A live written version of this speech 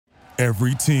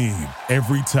Every team,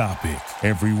 every topic,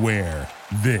 everywhere.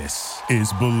 This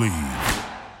is Believe.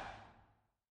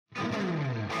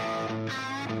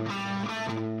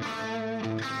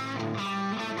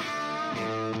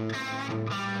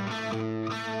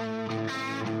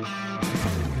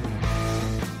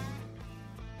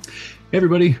 Hey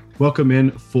everybody, welcome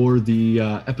in for the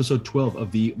episode 12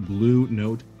 of the Blue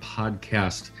Note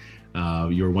podcast,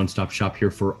 your one-stop shop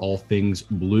here for all things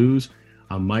Blues.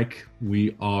 I'm Mike.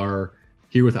 We are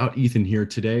here without Ethan here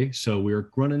today, so we're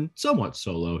running somewhat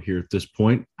solo here at this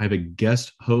point. I have a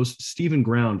guest host, Stephen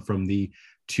Ground from the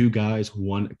Two Guys,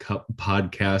 One Cup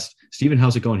podcast. Stephen,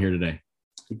 how's it going here today?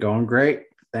 Going great.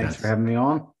 Thanks for having me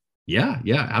on. Yeah,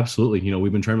 absolutely.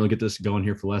 We've been trying to get this going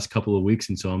here for the last couple of weeks,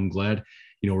 and so I'm glad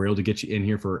we're able to get you in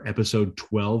here for episode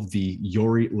 12, the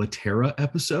Jori Lehtera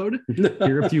episode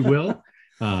here, if you will.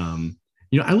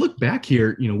 I look back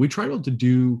here, we tried to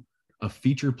do a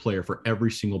feature player for every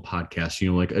single podcast,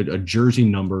 like a jersey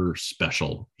number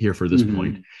special here for this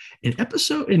point.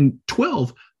 In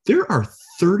 12, there are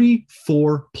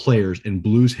 34 players in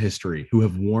Blues history who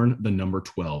have worn the number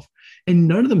 12, and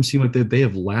none of them seem like they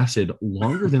have lasted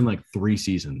longer than 3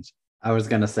 seasons. I was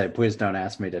going to say, please don't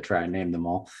ask me to try and name them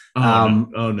all.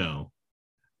 No.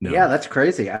 Yeah, that's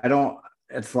crazy.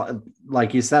 It's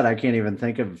like you said, I can't even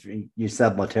think of, you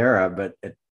said Lehtera, but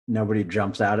nobody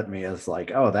jumps out at me as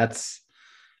that's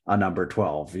a number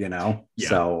 12, Yeah.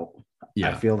 So yeah.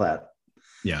 I feel that.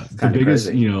 Yeah. The biggest,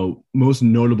 crazy. Most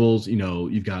notables,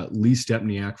 you've got Lee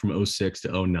Stempniak from 06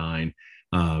 to 09.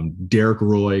 Derek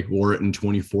Roy wore it in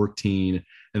 2014.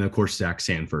 And of course, Zach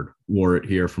Sanford wore it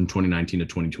here from 2019 to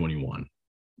 2021.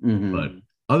 But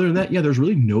other than that, there's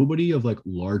really nobody of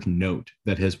large note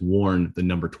that has worn the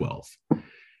number 12.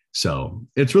 So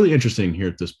it's really interesting here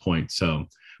at this point. So,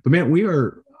 but man,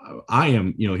 I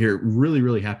am, here really,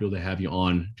 really happy to have you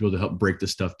on to be able to help break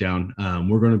this stuff down.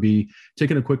 We're going to be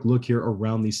taking a quick look here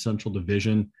around the Central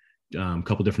Division, a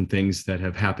couple different things that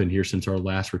have happened here since our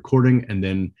last recording. And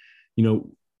then,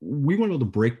 we want to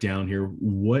break down here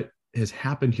what has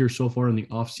happened here so far in the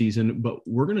off season, but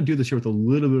we're going to do this here with a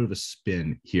little bit of a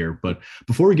spin here. But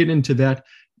before we get into that,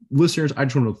 listeners, I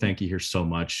just want to thank you here so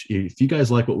much. If you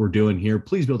guys like what we're doing here,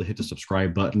 please be able to hit the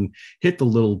subscribe button, hit the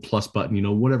little plus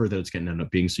button, whatever that it's going to end up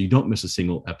being, so you don't miss a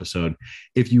single episode.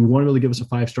 If you want to really give us a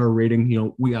 5-star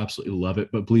rating, we absolutely love it,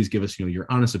 but please give us, your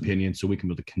honest opinion so we can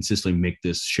be able to consistently make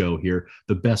this show here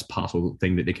the best possible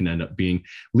thing that it can end up being.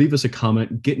 Leave us a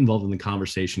comment, get involved in the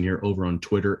conversation here over on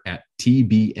Twitter at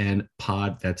TBN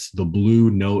Pod. That's the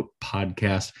Blue Note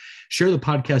Podcast. Share the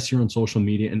podcast here on social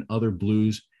media and other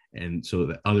Blues, and so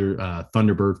that other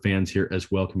Thunderbird fans here as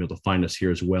well can be able to find us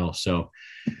here as well. So,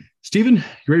 Stephen, you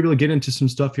ready to get into some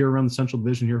stuff here around the Central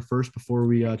Division here first before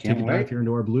we take a dive here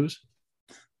into our Blues?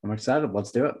 I'm excited.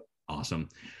 Let's do it. Awesome.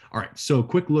 All right. So,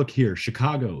 quick look here.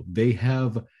 Chicago, they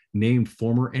have named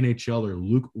former NHLer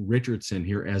Luke Richardson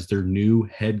here as their new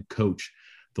head coach.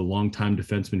 The longtime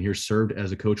defenseman here served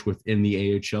as a coach within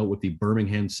the AHL with the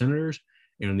Birmingham Senators,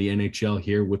 and in the NHL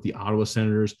here with the Ottawa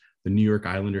Senators, the New York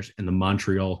Islanders, and the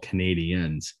Montreal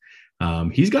Canadiens.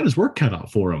 He's got his work cut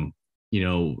out for him.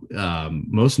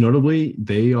 Most notably,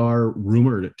 they are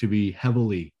rumored to be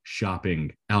heavily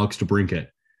shopping Alex DeBrincat,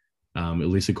 at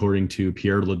least according to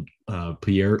Pierre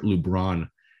Lebrun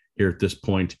here at this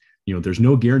point. There's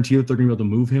no guarantee that they're going to be able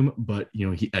to move him, but,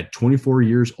 he at 24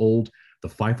 years old, the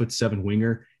 5'7"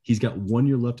 winger, he's got 1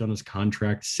 year left on his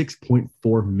contract,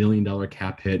 $6.4 million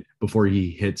cap hit before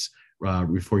he's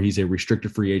a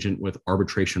restricted free agent with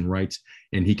arbitration rights,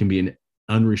 and he can be an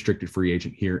unrestricted free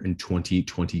agent here in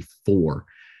 2024.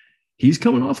 He's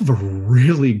coming off of a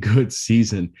really good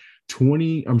season,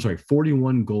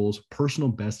 41 goals, personal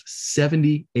best,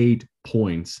 78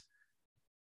 points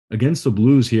against the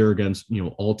Blues here against,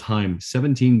 all time,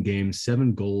 17 games,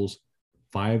 7 goals,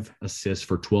 5 assists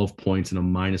for 12 points and a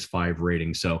 -5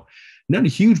 rating. So not a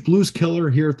huge Blues killer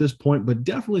here at this point, but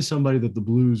definitely somebody that the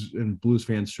Blues and Blues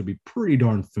fans should be pretty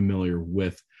darn familiar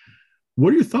with.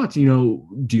 What are your thoughts? Do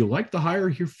you like the hire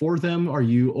here for them? Are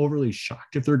you overly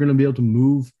shocked if they're going to be able to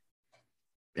move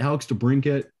Alex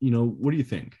DeBrincat? What do you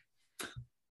think?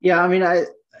 Yeah,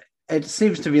 it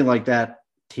seems to me like that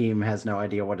team has no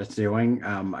idea what it's doing.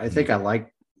 I think I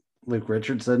like Luke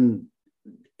Richardson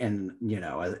in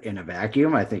a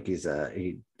vacuum. I think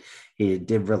he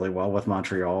did really well with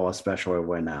Montreal, especially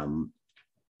when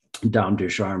Dom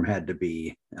Ducharme had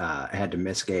to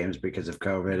miss games because of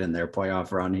COVID, and their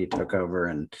playoff run he took over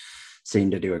and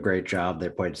seemed to do a great job. They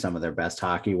played some of their best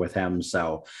hockey with him.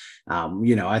 So,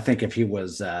 I think if he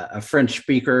was a French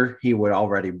speaker, he would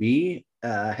already be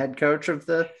head coach of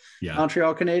the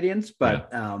Montreal Canadiens.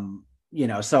 But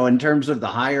so in terms of the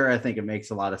hire, I think it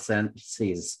makes a lot of sense.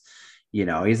 He's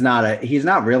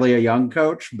not really a young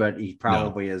coach, but he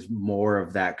probably is more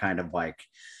of that kind of like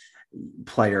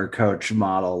player coach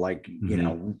model, like,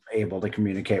 able to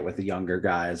communicate with the younger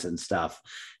guys and stuff.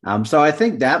 So I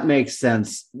think that makes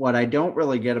sense. What I don't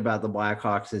really get about the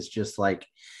Blackhawks is just like,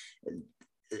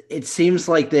 it seems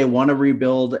like they want to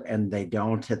rebuild and they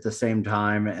don't at the same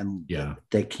time. And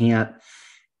they can't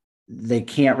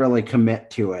really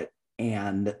commit to it.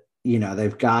 And,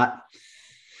 they've got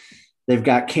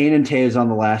Kane and Toews on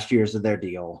the last years of their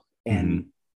deal. And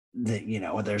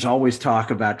there's always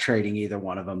talk about trading either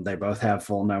one of them. They both have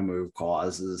full no move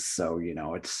clauses. So,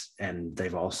 and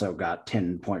they've also got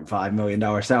 $10.5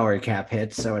 million salary cap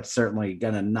hits. So it's certainly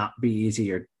going to not be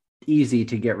easy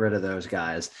to get rid of those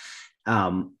guys.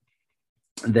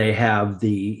 They have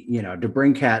the,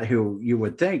 DeBrincat, who you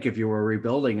would think if you were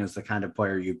rebuilding is the kind of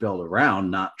player you build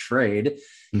around, not trade.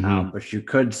 But you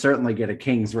could certainly get a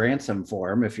king's ransom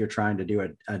for him if you're trying to do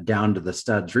a down to the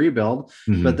studs rebuild.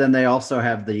 But then they also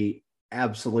have the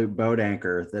absolute boat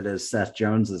anchor that is Seth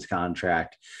Jones's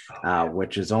contract,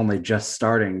 which is only just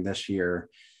starting this year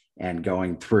and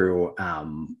going through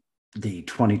the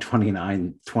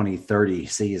 2029-2030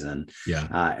 season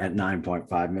at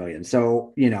 $9.5 million.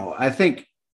 So, I think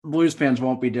Blues fans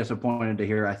won't be disappointed to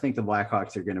hear. I think the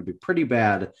Blackhawks are going to be pretty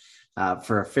bad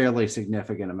for a fairly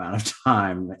significant amount of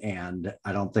time. And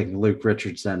I don't think Luke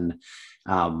Richardson,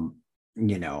 I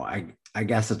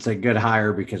guess it's a good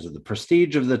hire because of the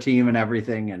prestige of the team and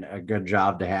everything, and a good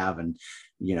job to have. And,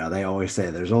 they always say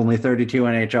there's only 32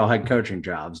 NHL head coaching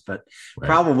jobs, but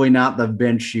probably not the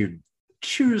bench you'd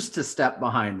choose to step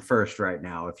behind first right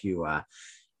now if you,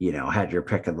 had your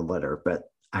pick of the litter. But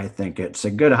I think it's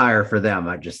a good hire for them.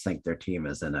 I just think their team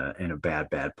is in a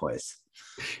bad place.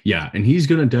 Yeah. And he's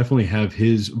going to definitely have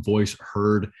his voice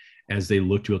heard as they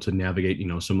look to be able to navigate,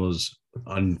 some of those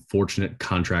unfortunate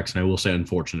contracts. And I will say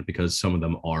unfortunate because some of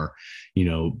them are,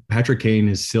 Patrick Kane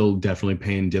is still definitely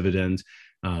paying dividends.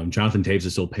 Jonathan Toews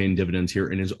is still paying dividends here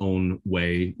in his own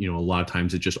way. A lot of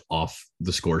times it's just off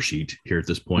the score sheet here at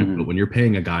this point. But when you're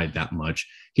paying a guy that much,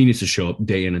 he needs to show up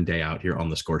day in and day out here on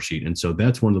the score sheet. And so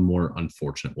that's one of the more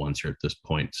unfortunate ones here at this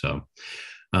point. So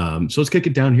let's kick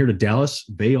it down here to Dallas.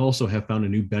 They also have found a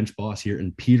new bench boss here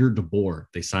in Peter DeBoer.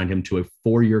 They signed him to a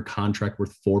 4-year contract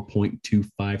worth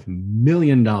 $4.25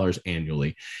 million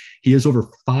annually. He has over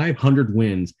 500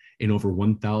 wins in over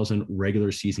 1,000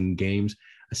 regular season games,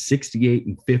 a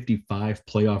 68-55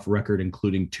 playoff record,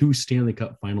 including 2 Stanley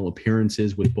Cup final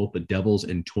appearances with both the Devils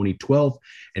in 2012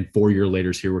 and 4 years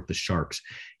later here with the Sharks.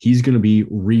 He's going to be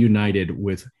reunited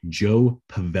with Joe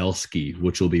Pavelski,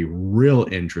 which will be real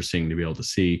interesting to be able to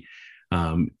see.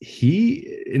 And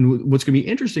what's going to be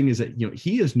interesting is that,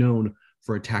 he is known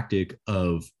for a tactic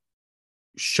of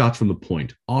shots from the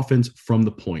point, offense from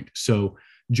the point. So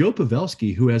Joe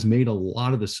Pavelski, who has made a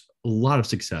lot of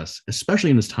success,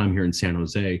 especially in his time here in San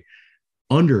Jose,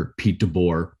 under Pete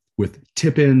DeBoer, with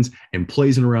tip-ins and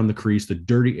plays in around the crease, the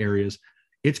dirty areas.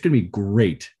 It's going to be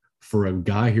great for a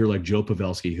guy here like Joe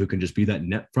Pavelski, who can just be that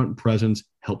net front presence,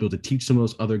 help be able to teach some of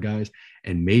those other guys,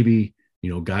 and maybe,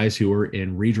 guys who are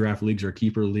in redraft leagues or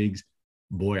keeper leagues.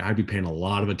 Boy, I'd be paying a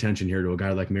lot of attention here to a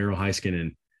guy like Miro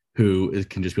Heiskanen, who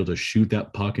can just be able to shoot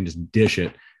that puck and just dish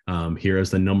it. Here as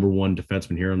the number 1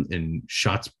 defenseman here in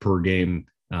shots per game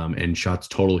and shots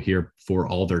total here for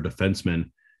all their defensemen.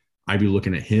 I'd be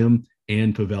looking at him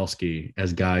and Pavelski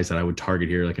as guys that I would target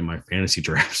here, like in my fantasy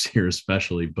drafts here,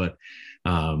 especially. But,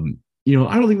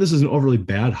 I don't think this is an overly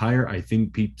bad hire. I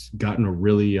think Pete's gotten a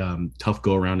really tough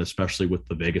go around, especially with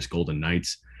the Vegas Golden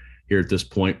Knights here at this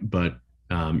point. But,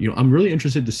 I'm really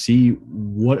interested to see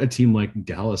what a team like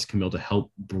Dallas can be able to help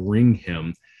bring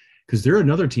him, because they're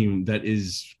another team that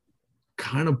is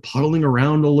kind of puddling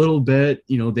around a little bit.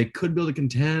 They could be able to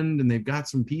contend and they've got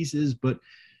some pieces, but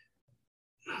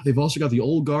they've also got the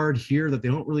old guard here that they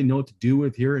don't really know what to do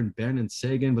with here in Ben and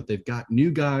Sagan, but they've got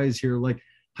new guys here like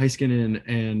Heiskanen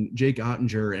and Jake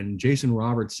Ottinger and Jason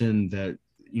Robertson that,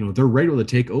 they're ready to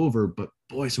take over. But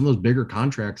boy, some of those bigger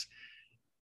contracts,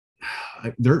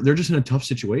 they're just in a tough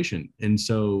situation. And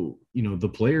so, the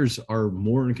players are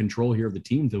more in control here of the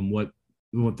team than what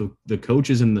the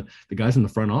coaches and the guys in the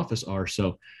front office are.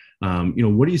 So,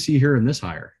 what do you see here in this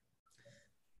hire?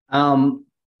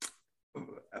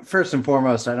 First and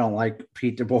foremost, I don't like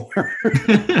Pete DeBoer.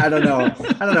 I don't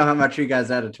know how much you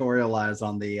guys editorialize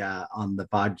on the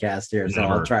podcast here. So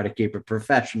I'll try to keep it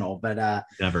professional, but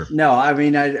never. No, I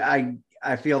mean,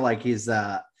 I feel like he's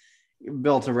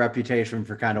built a reputation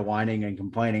for kind of whining and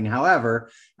complaining. However,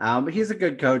 he's a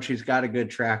good coach. He's got a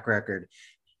good track record.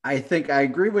 I think I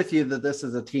agree with you that this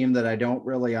is a team that I don't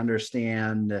really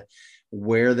understand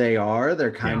where they are.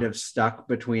 They're kind of stuck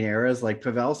between eras. Like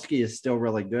Pavelski is still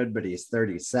really good, but he's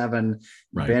 37.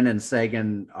 Right. Ben and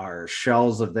Seguin are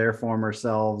shells of their former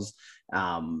selves.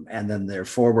 And then their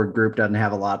forward group doesn't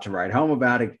have a lot to write home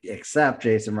about it, except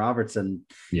Jason Robertson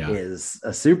is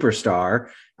a superstar.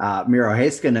 Miro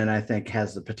Heiskanen, I think,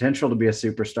 has the potential to be a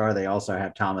superstar. They also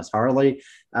have Thomas Harley,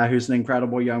 who's an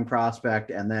incredible young prospect.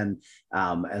 And then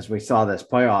as we saw this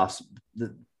playoffs,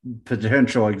 the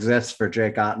potential exists for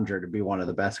Jake Ottinger to be one of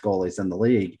the best goalies in the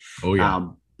league. Oh, yeah.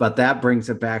 But that brings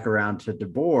it back around to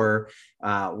DeBoer.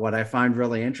 What I find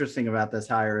really interesting about this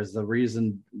hire is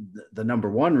the number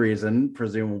one reason,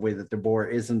 presumably, that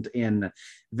DeBoer isn't in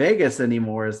Vegas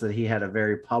anymore is that he had a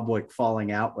very public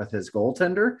falling out with his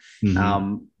goaltender.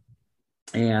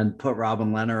 And put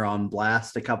Robin Lehner on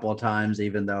blast a couple of times,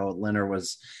 even though Lehner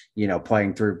was,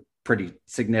 playing through pretty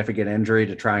significant injury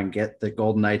to try and get the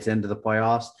Golden Knights into the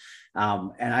playoffs.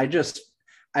 And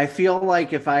I feel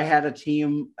like if I had a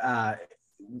team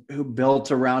who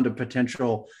built around a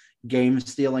potential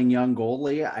game-stealing young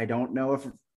goalie, I don't know if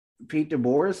Pete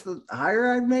DeBoer is the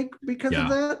hire I'd make because of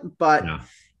that. But,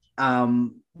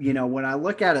 when I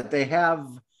look at it, they have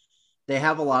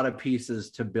a lot of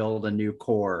pieces to build a new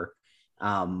core.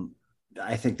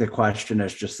 I think the question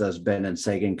is just those Ben and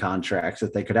Seguin contracts,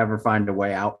 if they could ever find a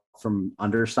way out from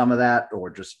under some of that,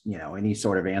 or just, any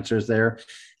sort of answers there.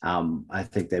 I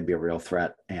think they'd be a real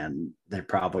threat, and they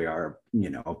probably are,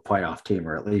 a playoff team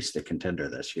or at least a contender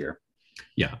this year.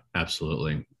 Yeah,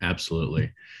 absolutely.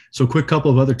 Absolutely. So quick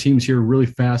couple of other teams here really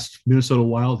fast. Minnesota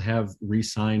Wild have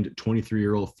re-signed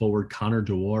 23-year-old forward Connor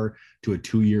Dewar to a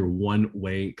 2-year,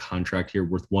 one-way contract here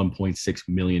worth $1.6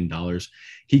 million.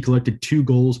 He collected 2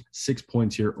 goals, 6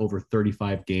 points here over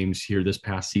 35 games here this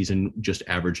past season, just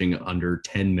averaging under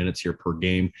 10 minutes here per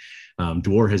game.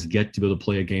 Dewar has yet to be able to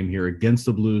play a game here against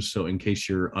the Blues. So in case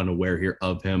you're unaware here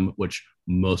of him, which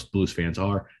most Blues fans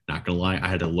are, not going to lie, I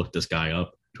had to look this guy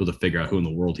up to figure out who in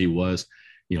the world he was.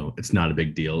 It's not a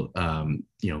big deal.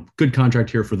 Good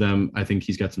contract here for them. I think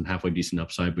he's got some halfway decent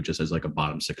upside, but just as like a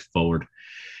bottom 6 forward.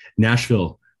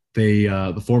 Nashville,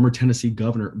 the former Tennessee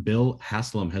governor, Bill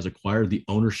Haslam, has acquired the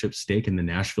ownership stake in the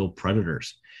Nashville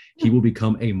Predators. He will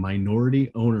become a minority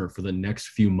owner for the next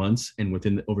few months, and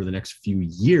over the next few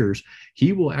years,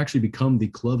 he will actually become the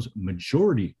club's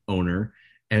majority owner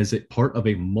as a part of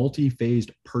a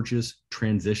multi-phased purchase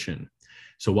transition.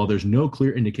 So while there's no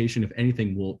clear indication if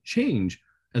anything will change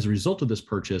as a result of this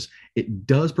purchase, it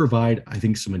does provide, I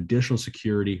think, some additional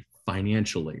security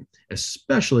financially,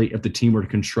 especially if the team were to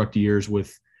construct years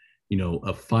with,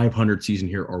 a 500 season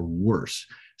here or worse.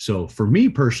 So for me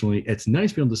personally, it's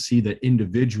nice to be able to see that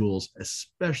individuals,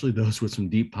 especially those with some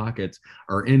deep pockets,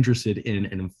 are interested in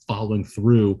and following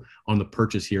through on the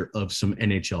purchase here of some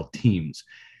NHL teams.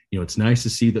 It's nice to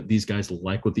see that these guys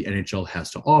like what the NHL has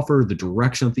to offer, the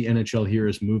direction that the NHL here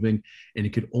is moving, and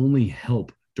it could only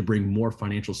help to bring more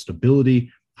financial stability,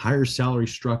 higher salary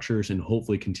structures, and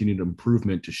hopefully continued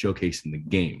improvement to showcase in the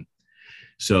game.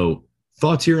 So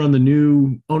thoughts here on the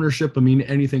new ownership? I mean,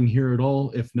 anything here at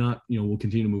all? If not, we'll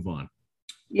continue to move on.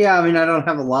 Yeah, I mean, I don't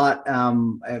have a lot.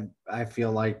 I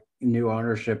feel like new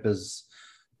ownership is,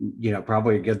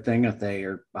 probably a good thing if they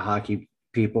are a hockey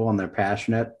people and they're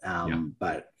passionate.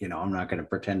 But, I'm not going to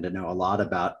pretend to know a lot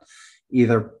about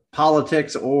either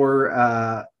politics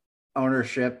or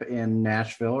ownership in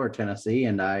Nashville or Tennessee.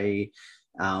 And I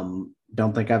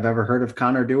don't think I've ever heard of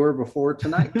Connor Dewar before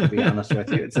tonight, to be honest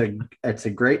with you. It's a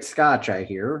great Scotch, I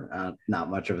hear. Not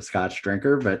much of a Scotch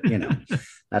drinker, but,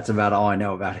 that's about all I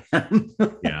know about him.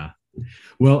 Yeah.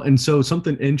 Well, and so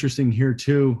something interesting here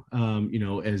too,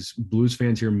 as Blues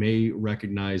fans here may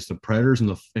recognize, the Predators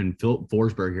and Philip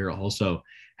Forsberg here also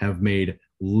have made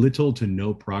little to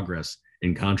no progress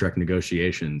in contract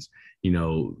negotiations.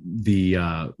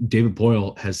 The David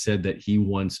Boyle has said that he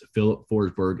wants Philip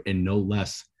Forsberg in no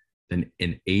less than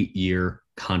an 8-year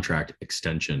contract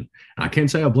extension. And I can't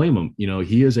say I blame him.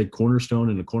 He is a cornerstone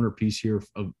and a corner piece here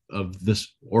of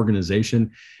this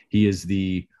organization. He is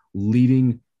the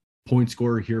leading point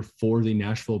scorer here for the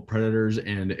Nashville Predators.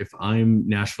 And if I'm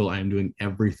Nashville, I am doing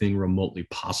everything remotely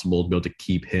possible to be able to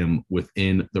keep him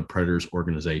within the Predators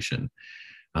organization.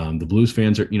 The Blues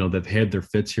fans are, they've had their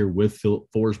fits here with Philip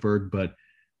Forsberg, but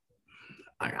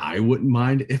I wouldn't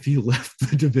mind if he left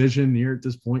the division here at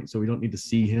this point. So we don't need to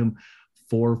see him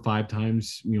 4 or 5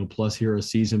 times, plus here a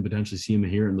season, potentially see him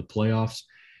here in the playoffs.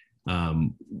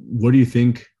 What do you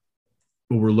think?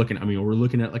 We're looking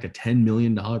at like a $10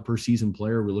 million per season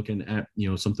player. We're looking at,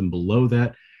 something below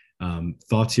that.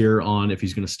 Thoughts here on if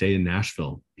he's going to stay in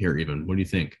Nashville here even. What do you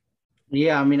think?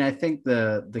 Yeah, I mean, I think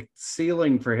the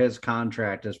ceiling for his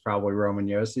contract is probably Roman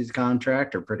Yossi's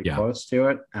contract or pretty Yeah. close to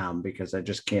it, because I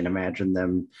just can't imagine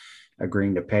them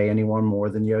agreeing to pay anyone more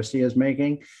than Yossi is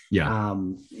making. Yeah.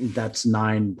 That's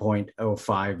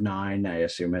 9.059. I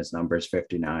assume his number is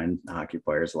 59. Hockey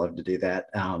players love to do that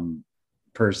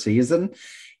per season.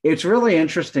 It's really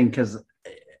interesting because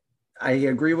I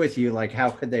agree with you. Like, how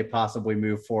could they possibly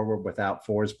move forward without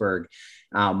Forsberg?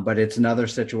 But it's another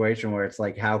situation where it's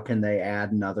like, how can they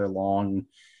add another long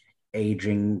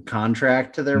aging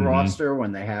contract to their roster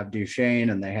when they have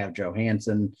Duchesne and they have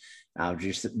Johansson?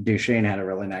 Duchesne had a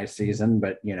really nice season,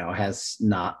 but has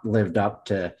not lived up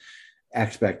to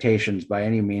expectations by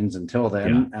any means until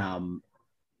then.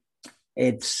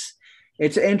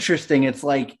 It's interesting. It's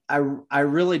like I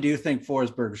really do think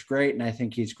Forsberg's great, and I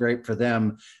think he's great for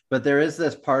them. But there is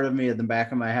this part of me in the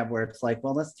back of my head where it's like,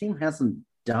 well, this team hasn't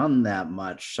done that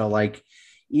much. So like,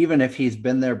 even if he's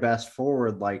been their best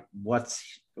forward, like what's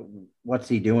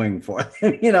he doing for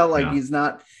them?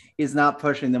 He's not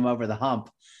pushing them over the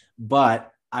hump.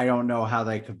 But I don't know how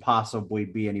they could possibly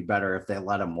be any better if they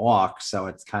let him walk. So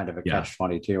it's kind of a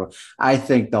catch-22. I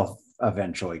think they'll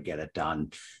eventually get it done.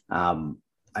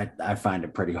 I find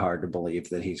it pretty hard to believe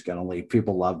that he's going to leave.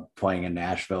 People love playing in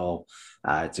Nashville.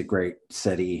 It's a great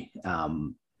city.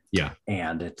 And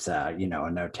it's, a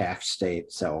no tax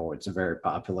state. So it's a very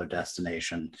popular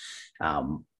destination.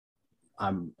 I'm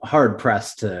hard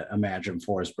pressed to imagine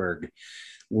Forsberg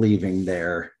leaving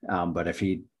there. But if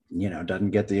he,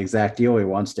 doesn't get the exact deal he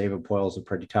wants, David Poile's a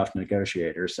pretty tough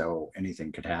negotiator. So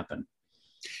anything could happen.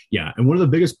 Yeah. And one of the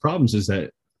biggest problems is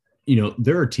that,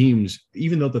 there are teams,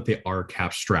 even though that they are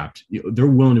cap strapped, they're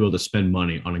willing to be able to spend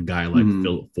money on a guy like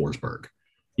Philip Forsberg,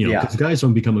 because guys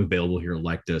don't become available here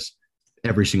like this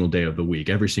every single day of the week,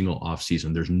 every single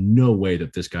offseason. There's no way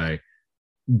that this guy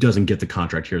doesn't get the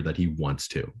contract here that he wants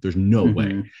to. There's no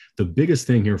way. The biggest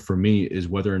thing here for me is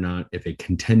whether or not if a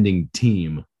contending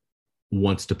team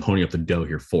wants to pony up the dough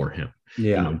here for him.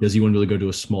 Yeah. Does he want to be able to go to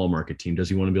a small market team? Does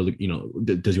he want to be able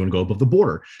to, does he want to go above the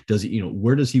border? Does he,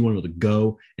 where does he want to be able to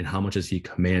go and how much is he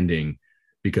commanding?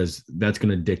 Because that's going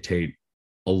to dictate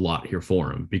a lot here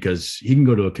for him, because he can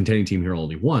go to a contending team here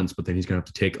only once, but then he's going to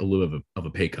have to take a little of a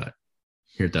pay cut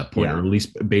here at that point, or at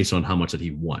least based on how much that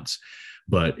he wants.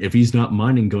 But if he's not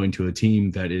minding going to a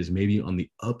team that is maybe on the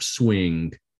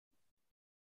upswing,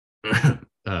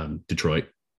 Detroit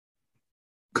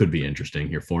could be interesting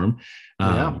here for him.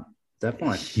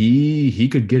 Definitely. He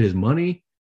could get his money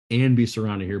and be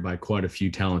surrounded here by quite a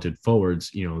few talented forwards,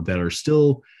 that are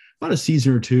still about a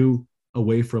season or two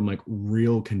away from like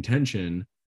real contention,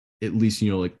 at least,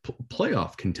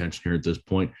 playoff contention here at this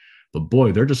point. But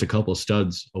boy, they're just a couple of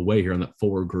studs away here on that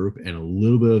forward group and a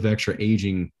little bit of extra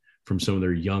aging from some of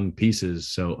their young pieces.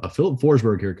 So a Philip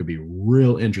Forsberg here could be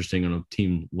real interesting on a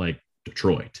team like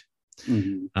Detroit.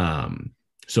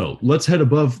 So let's head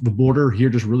above the border here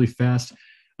just really fast.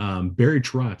 Barry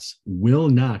Trotz will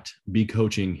not be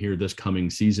coaching here this coming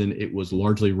season. It was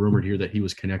largely rumored here that he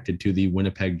was connected to the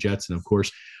Winnipeg Jets and, of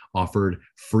course, offered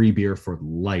free beer for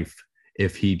life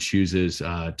if he chooses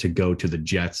to go to the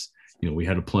Jets. We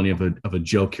had plenty of a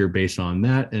joke here based on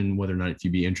that and whether or not if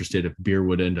you'd be interested if beer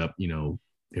would end up,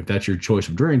 if that's your choice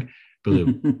of drink, but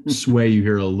sway you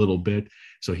here a little bit.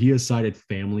 So he has cited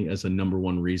family as the number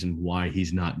one reason why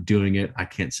he's not doing it. I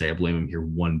can't say I blame him here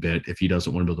one bit if he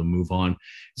doesn't want to be able to move on.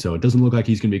 So it doesn't look like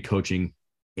he's going to be coaching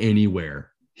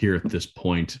anywhere here at this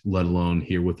point, let alone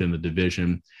here within the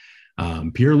division.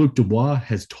 Pierre-Luc Dubois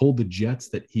has told the Jets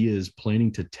that he is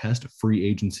planning to test free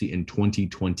agency in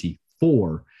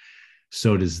 2024.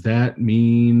 So does that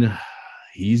mean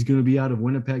he's going to be out of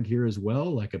Winnipeg here as well,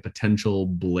 like a potential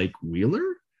Blake Wheeler?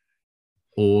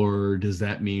 Or does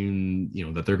that mean,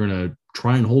 that they're going to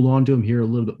try and hold on to him here a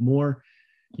little bit more?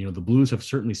 The Blues have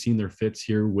certainly seen their fits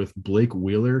here with Blake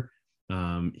Wheeler.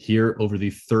 Here over the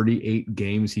 38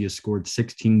 games, he has scored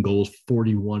 16 goals,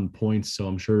 41 points. So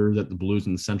I'm sure that the Blues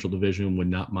in the Central Division would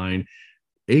not mind,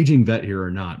 aging vet here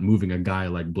or not, moving a guy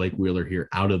like Blake Wheeler here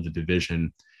out of the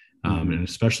division. And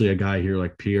especially a guy here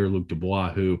like Pierre-Luc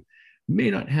Dubois, who may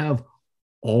not have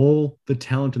all the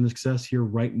talent and the success here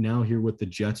right now here with the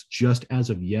Jets just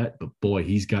as of yet, but boy,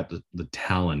 he's got the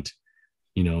talent.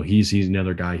 He's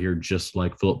another guy here just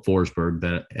like Philip Forsberg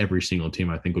that every single team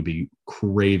I think would be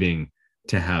craving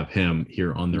to have him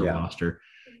here on their roster.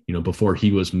 Before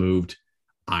he was moved,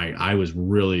 I was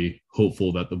really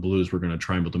hopeful that the Blues were going to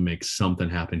try and be able to make something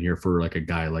happen here for like a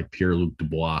guy like Pierre-Luc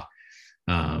Dubois.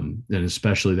 And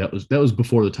especially that was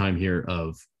before the time here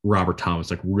of Robert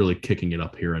Thomas, like really kicking it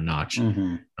up here a notch.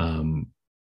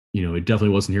 It definitely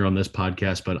wasn't here on this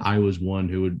podcast, but I was one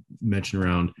who would mention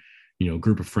around,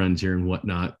 group of friends here and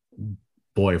whatnot.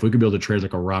 Boy, if we could be able to trade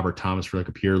like a Robert Thomas for like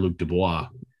a Pierre-Luc Dubois,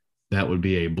 that would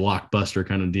be a blockbuster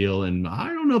kind of deal. And I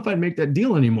don't know if I'd make that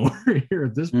deal anymore here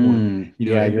at this point.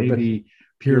 Your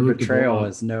betrayal Dubois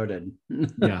is noted.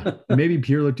 Yeah, maybe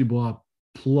Pierre-Luc Dubois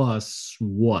plus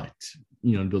what, to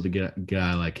be able to get a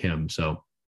guy like him. So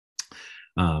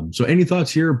any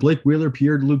thoughts here? Blake Wheeler,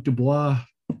 Pierre-Luc Dubois,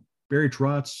 Barry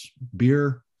Trotz,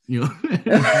 beer,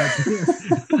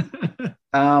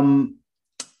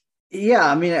 Yeah,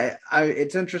 I mean,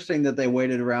 it's interesting that they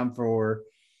waited around for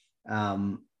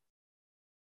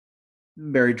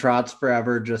Barry Trotz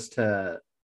forever just to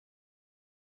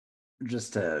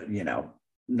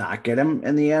not get him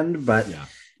in the end. But yeah.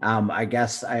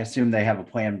 I assume they have a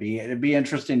plan B. It'd be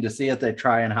interesting to see if they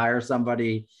try and hire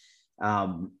somebody,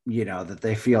 that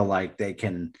they feel like they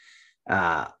can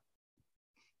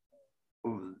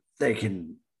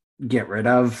get rid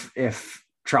of if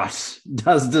Trotz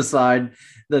does decide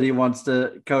that he wants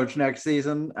to coach next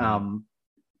season.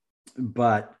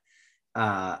 But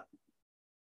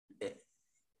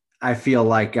I feel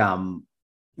like,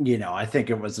 I think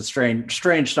it was a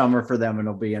strange summer for them, and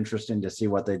it'll be interesting to see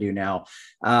what they do now.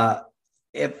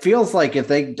 It feels like if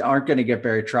they aren't going to get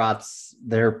Barry Trotz,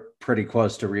 they're pretty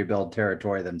close to rebuild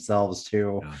territory themselves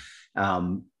too.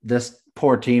 Yeah. This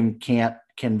poor team can't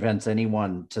convince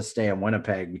anyone to stay in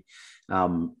Winnipeg.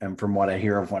 And from what I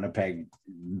hear of Winnipeg,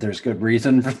 there's good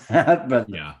reason for that, but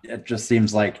yeah, it just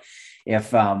seems like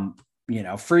if,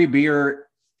 free beer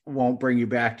won't bring you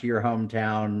back to your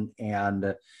hometown,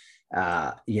 and,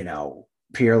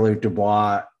 Pierre-Luc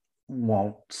Dubois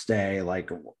won't stay, like,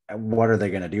 what are they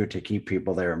going to do to keep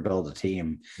people there and build a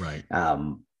team? Right.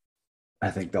 I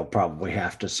think they'll probably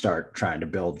have to start trying to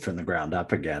build from the ground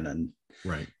up again, and,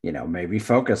 right, maybe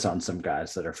focus on some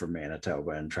guys that are from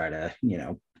Manitoba and try to,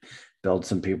 build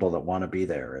some people that want to be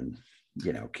there and,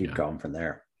 keep going from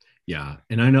there. Yeah.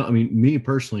 And I know, me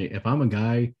personally, if I'm a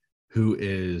guy who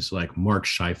is like Mark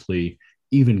Scheifele,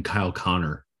 even Kyle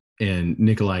Connor and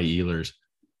Nikolai Ehlers,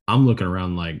 I'm looking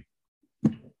around like,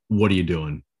 what are you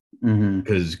doing?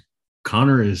 Because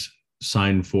Connor is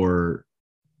signed for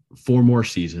 4 more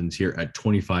seasons here at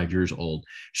 25 years old.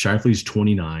 Scheifele's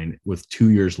 29 with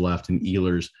 2 years left, and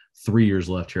Ehlers 3 years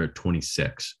left here at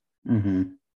 26.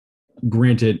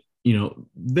 Granted,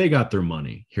 they got their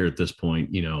money here at this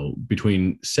point,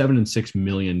 between $7 and $6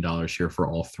 million here for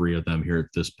all 3 of them here at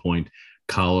this point.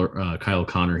 Kyle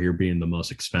Connor here being the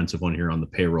most expensive one here on the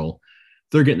payroll.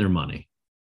 They're getting their money.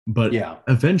 But yeah,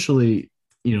 eventually,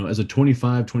 as a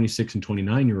 25, 26, and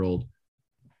 29-year-old,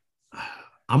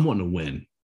 I'm wanting to win.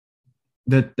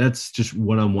 That's just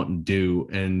what I'm wanting to do.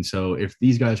 And so if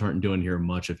these guys aren't doing here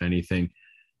much, if anything,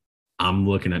 I'm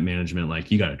looking at management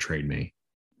like, you got to trade me.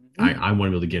 I want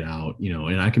to be able to get out,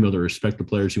 and I can be able to respect the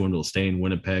players who want to be able to stay in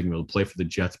Winnipeg and be able to play for the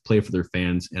Jets, play for their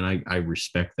fans. And I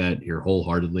respect that here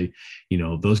wholeheartedly.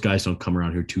 Those guys don't come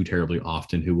around here too terribly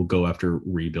often, who will go after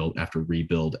rebuild, after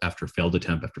failed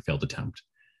attempt.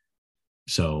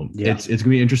 So yeah, it's going to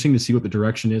be interesting to see what the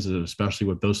direction is, especially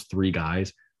with those 3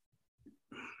 guys.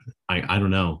 I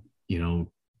don't know,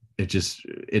 it's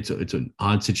an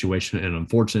odd situation, an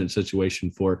unfortunate situation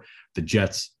for the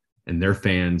Jets and their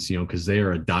fans, because they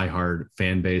are a diehard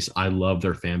fan base. I love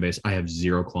their fan base. I have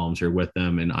zero qualms here with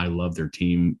them, and I love their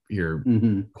team here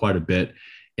quite a bit.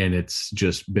 And it's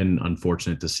just been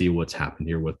unfortunate to see what's happened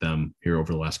here with them here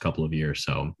over the last couple of years.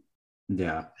 So,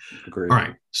 yeah, agreed. All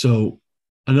right. So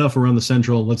enough around the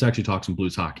Central. Let's actually talk some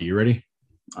Blues hockey. You ready?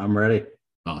 I'm ready.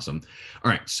 Awesome.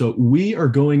 All right. So we are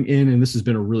going in, and this has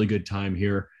been a really good time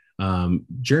here.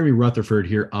 Jeremy Rutherford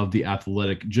here of The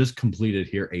Athletic just completed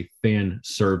here a fan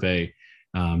survey,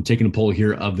 taking a poll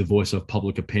here of the Voice of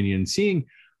Public Opinion, seeing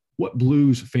what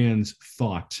Blues fans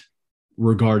thought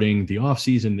regarding the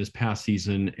offseason, this past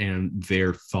season, and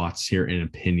their thoughts here and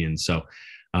opinions. So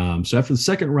after the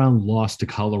second round loss to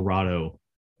Colorado,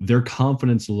 their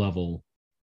confidence level,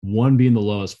 1 being the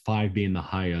lowest, 5 being the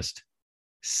highest,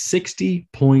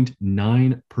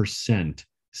 60.9%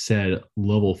 said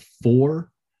level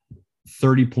 4,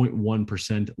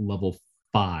 30.1% level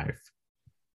 5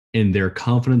 in their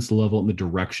confidence level in the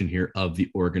direction here of the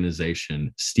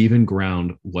organization. Stephen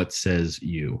Ground, what says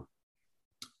you?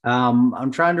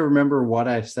 I'm trying to remember what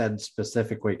I said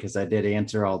specifically, because I did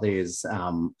answer all these.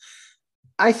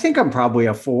 I think I'm probably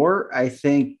a 4. I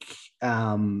think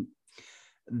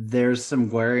there's some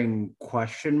glaring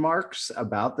question marks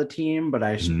about the team, but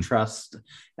I trust,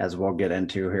 as we'll get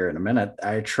into here in a minute,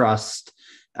 I trust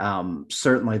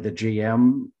certainly the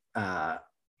GM,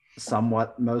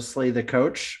 somewhat mostly the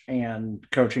coach and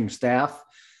coaching staff.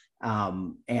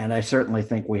 And I certainly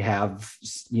think we have,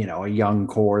 a young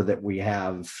core that we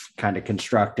have kind of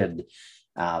constructed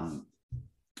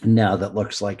now that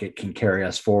looks like it can carry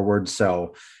us forward.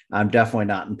 So I'm definitely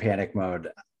not in panic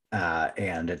mode.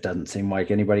 And it doesn't seem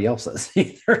like anybody else is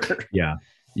either. Yeah.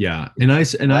 Yeah. And I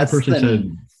personally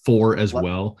said 4 as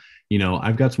well.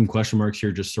 I've got some question marks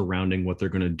here just surrounding what they're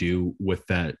going to do with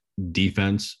that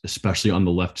defense, especially on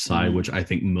the left side, which I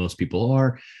think most people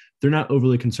are. They're not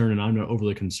overly concerned, and I'm not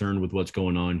overly concerned with what's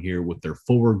going on here with their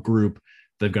forward group.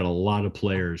 They've got a lot of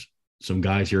players, some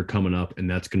guys here coming up, and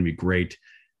that's going to be great.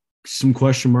 Some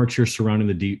question marks here surrounding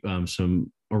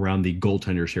around the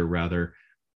goaltenders here, rather.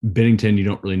 Binnington, you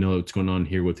don't really know what's going on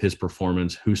here with his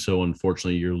performance. Husso,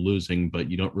 unfortunately, you're losing, but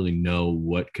you don't really know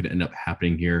what could end up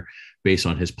happening here based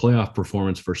on his playoff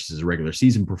performance versus his regular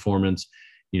season performance.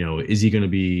 Is he going to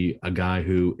be a guy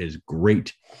who is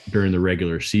great during the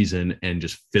regular season and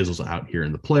just fizzles out here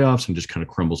in the playoffs and just kind of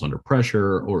crumbles under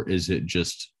pressure? Or is it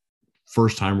just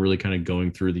first time really kind of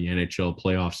going through the NHL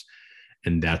playoffs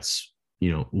and that's,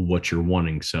 what you're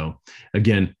wanting? So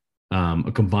again,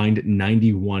 a combined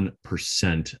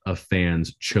 91% of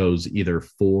fans chose either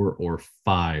 4 or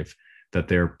 5, that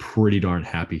they're pretty darn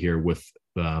happy here with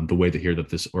the way that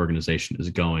this organization is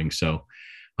going. So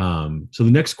the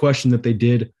next question that they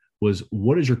did was,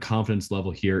 what is your confidence level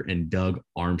here in Doug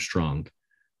Armstrong?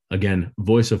 Again,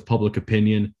 voice of public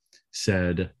opinion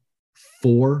said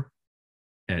 4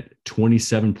 at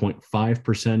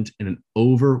 27.5%, and an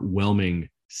overwhelming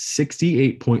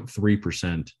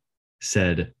 68.3%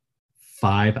 said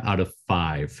 5 out of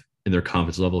 5 in their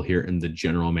confidence level here in the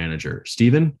general manager.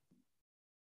 Steven,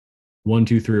 1,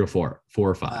 2, 3, or 4? 4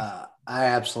 or 5? I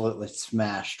absolutely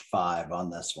smashed 5 on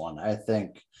this one. I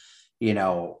think,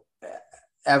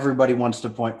 everybody wants to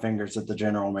point fingers at the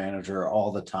general manager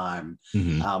all the time.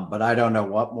 But I don't know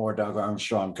what more Doug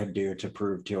Armstrong could do to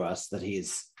prove to us that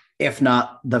he's, if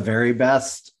not the very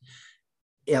best,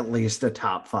 at least a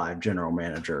top 5 general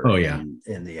manager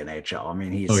in the NHL. I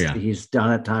mean, he's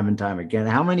done it time and time again.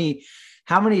 How many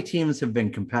teams have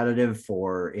been competitive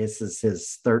for, this is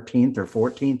his 13th or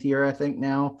 14th year, I think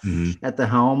now at the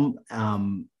helm.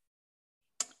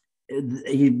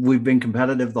 We've been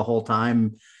competitive the whole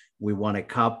time. We won a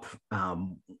cup.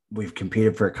 We've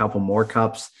competed for a couple more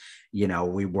cups.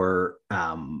 We were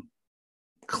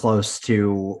close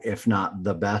to, if not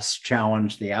the best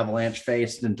challenge the Avalanche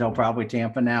faced until probably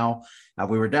Tampa now.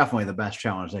 We were definitely the best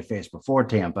challenge they faced before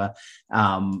Tampa.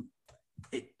 I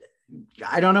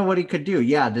don't know what he could do.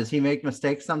 Yeah. Does he make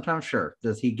mistakes sometimes? Sure.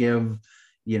 Does he give,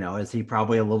 is he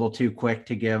probably a little too quick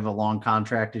to give a long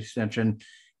contract extension?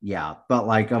 Yeah. But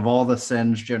like, of all the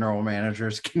sins general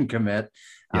managers can commit,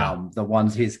 the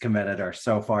ones he's committed are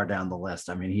so far down the list.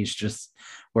 I mean,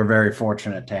 we're very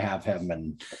fortunate to have him,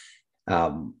 and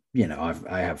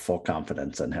I have full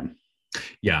confidence in him.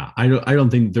 Yeah. I don't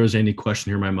think there's any question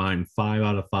here in my mind. 5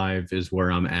 out of 5 is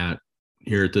where I'm at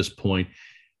here at this point.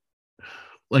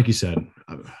 Like you said,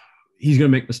 he's going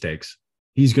to make mistakes.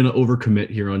 He's going to overcommit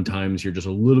here on times. You're just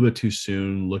a little bit too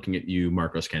soon looking at you,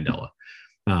 Marcos Candela.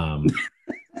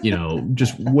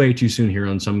 Just way too soon here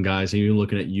on some guys. And you're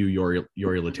looking at you,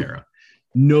 Yori Laterra.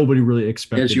 Nobody really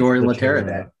expected. It's Yori Laterra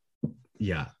day.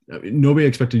 Yeah. Nobody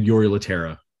expected Yori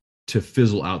Laterra to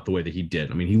fizzle out the way that he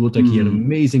did. I mean, he looked like he had an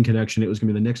amazing connection. It was going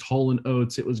to be the next Hall and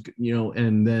Oates. It was,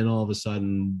 and then all of a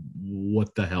sudden,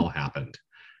 what the hell happened?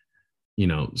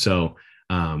 So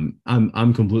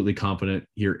I'm completely confident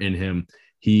here in him.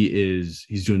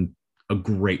 He's doing a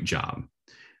great job.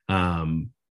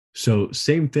 So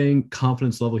same thing,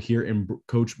 confidence level here in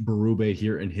Coach Berube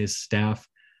here and his staff,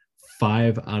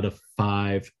 5 out of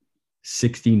 5,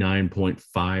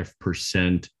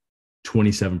 69.5%,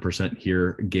 27%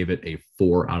 here gave it a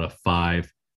 4 out of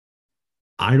 5.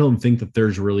 I don't think that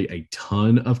there's really a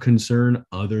ton of concern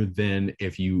other than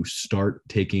if you start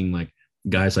taking like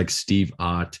guys like Steve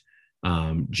Ott,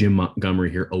 Jim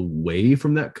Montgomery here away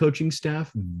from that coaching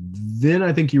staff, then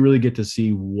I think you really get to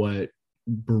see what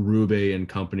Berube and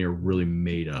company are really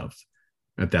made of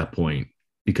at that point,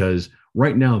 because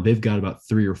right now they've got about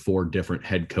 3 or 4 different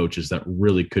head coaches that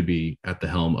really could be at the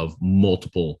helm of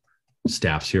multiple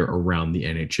staffs here around the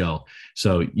NHL.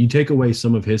 So you take away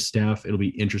some of his staff, it'll be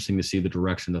interesting to see the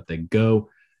direction that they go.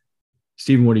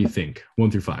 Steven, what do you think?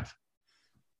 1 through 5.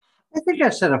 I think I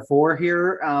said a 4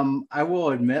 here. I will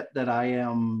admit that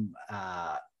I'm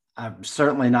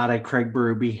certainly not a Craig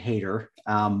Berube hater,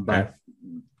 but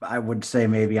I would say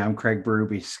maybe I'm Craig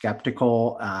Berube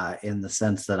skeptical in the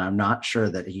sense that I'm not sure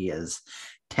that he is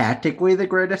tactically the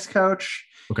greatest coach.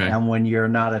 Okay. And when you're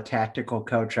not a tactical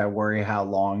coach, I worry how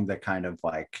long the kind of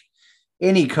like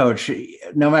any coach,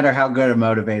 no matter how good a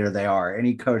motivator they are,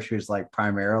 any coach who's like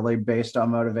primarily based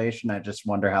on motivation, I just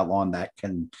wonder how long that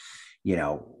can,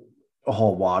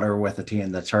 hold water with a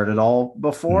team that's heard it all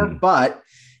before. But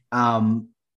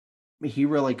he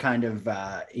really kind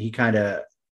of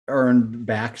earned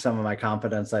back some of my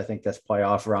confidence, I think, this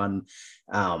playoff run.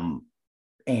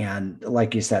 And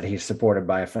like you said, he's supported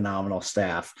by a phenomenal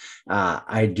staff.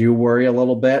 I do worry a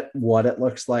little bit what it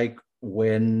looks like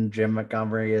when Jim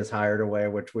Montgomery is hired away,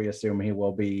 which we assume he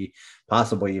will be,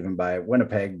 possibly even by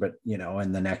Winnipeg, but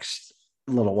in the next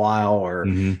little while, or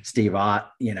Steve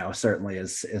Ott, certainly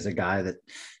is a guy that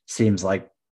seems like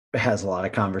has a lot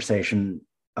of conversation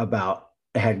about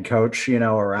head coach,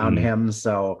 around him.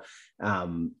 So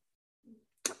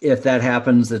if that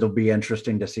happens, it'll be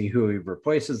interesting to see who he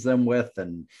replaces them with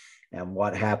and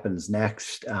what happens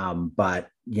next. But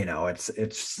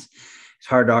it's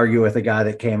hard to argue with a guy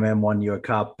that came in, won you a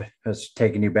cup, has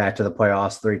taken you back to the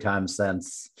playoffs 3 times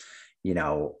since.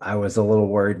 I was a little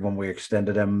worried when we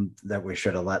extended him that we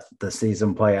should have let the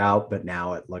season play out, but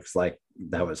now it looks like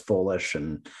that was foolish.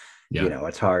 And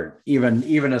it's hard,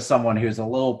 even as someone who's a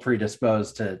little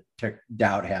predisposed to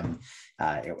doubt him.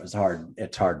 It's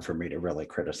hard for me to really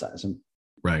criticize him.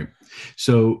 Right.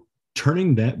 So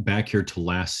turning that back here to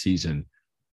last season,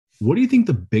 what do you think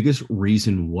the biggest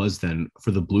reason was then for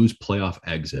the Blues playoff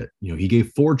exit? He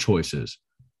gave 4 choices.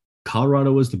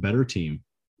 Colorado was the better team.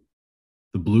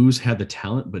 The Blues had the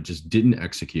talent, but just didn't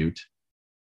execute.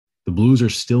 The Blues are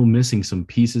still missing some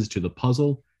pieces to the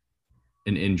puzzle,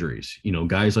 and injuries.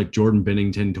 Guys like Jordan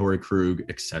Binnington, Torrey Krug,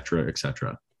 et cetera, et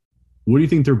cetera. What do you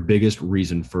think their biggest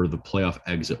reason for the playoff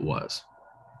exit was?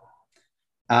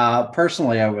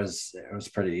 Personally, it was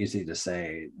pretty easy to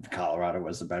say Colorado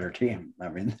was the better team. I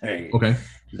mean,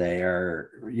 they are,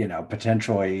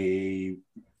 potentially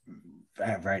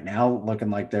right now looking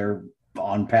like they're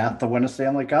on path to win a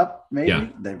Stanley Cup.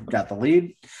 Maybe they've got the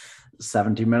lead,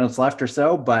 17 minutes left or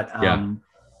so, but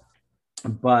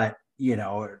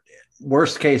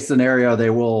worst case scenario, they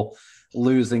will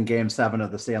lose in Game 7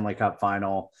 of the Stanley Cup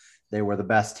final. They were the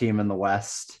best team in the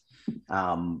West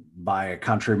by a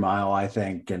country mile, I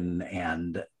think.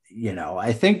 And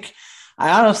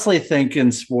I honestly think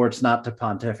in sports, not to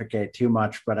pontificate too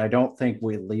much, but I don't think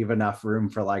we leave enough room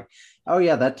for like, oh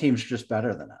yeah, that team's just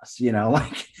better than us.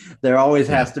 Like there always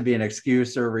has to be an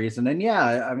excuse or a reason. And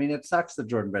I mean, it sucks that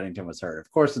Jordan Binnington was hurt.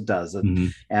 Of course it does.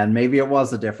 And maybe it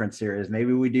was a different series.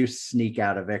 Maybe we do sneak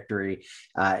out a victory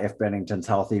if Binnington's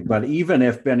healthy. But even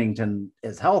if Binnington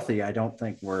is healthy, I don't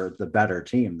think we're the better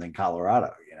team than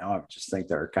Colorado. I just think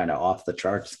they're kind of off the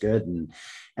charts good.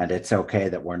 And it's okay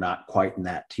that we're not quite in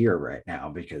that tier right now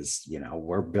because,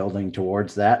 we're building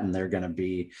towards that, and they're going to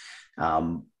be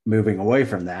moving away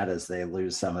from that as they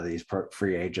lose some of these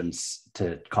free agents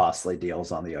to costly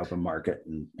deals on the open market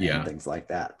and things like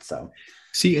that. So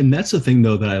see, and that's the thing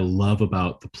though, that I love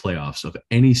about the playoffs of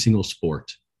any single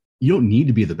sport. You don't need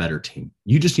to be the better team.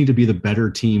 You just need to be the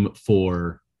better team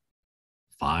for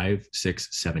 5, 6,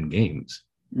 7 games.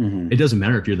 It doesn't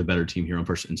matter if you're the better team here on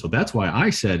first. And so that's why I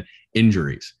said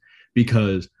injuries,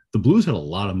 because the Blues had a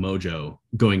lot of mojo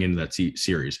going into that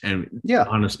series. And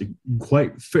honestly,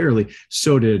 quite fairly,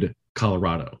 so did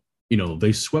Colorado.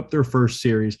 They swept their first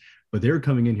series, but they were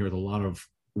coming in here with a lot of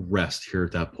rest here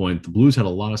at that point. The Blues had a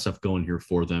lot of stuff going here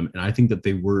for them. And I think that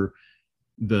they were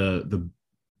the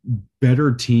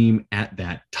better team at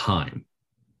that time.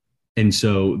 And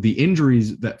so the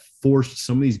injuries that forced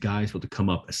some of these guys to come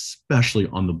up, especially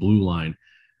on the blue line,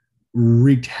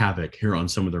 wreaked havoc here on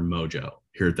some of their mojo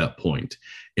here at that point.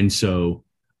 And so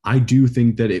I do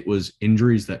think that it was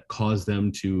injuries that caused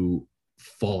them to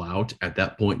fall out at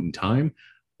that point in time,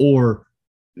 or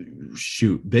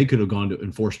shoot, they could have gone to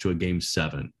and forced to a Game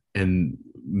 7 and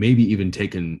maybe even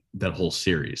taken that whole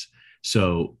series.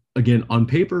 So again, on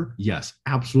paper, yes,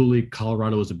 absolutely,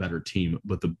 Colorado is a better team.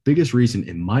 But the biggest reason,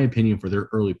 in my opinion, for their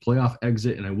early playoff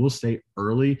exit, and I will say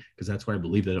early because that's why I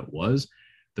believe that it was,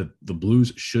 that the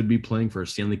Blues should be playing for a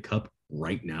Stanley Cup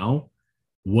right now,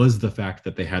 was the fact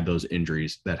that they had those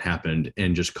injuries that happened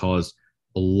and just caused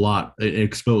it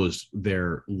exposed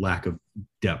their lack of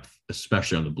depth,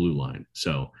 especially on the blue line.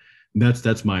 So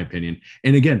that's my opinion.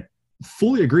 And again,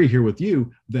 fully agree here with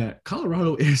you that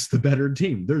Colorado is the better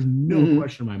team. There's no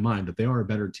question in my mind that they are a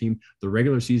better team. The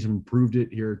regular season proved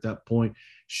it here at that point,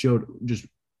 showed just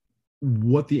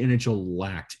what the NHL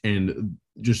lacked and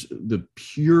just the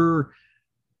pure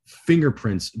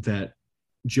fingerprints that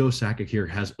Joe Sakic here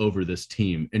has over this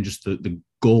team and just the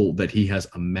goal that he has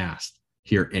amassed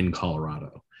here in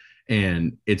Colorado.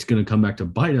 And it's going to come back to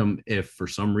bite him if for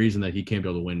some reason that he can't be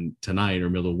able to win tonight or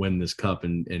be able to win this cup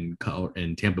and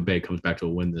Tampa Bay comes back to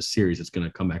win this series, it's going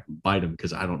to come back and bite him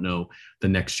because I don't know the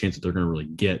next chance that they're going to really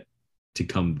get to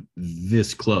come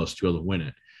this close to be able to win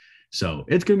it. So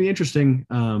it's going to be interesting.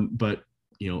 But,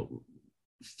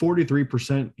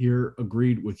 43% here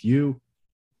agreed with you.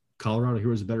 Colorado here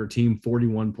was a better team.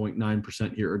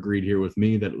 41.9% here agreed here with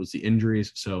me that it was the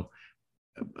injuries. So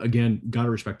again, got to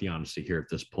respect the honesty here at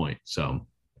this point. So,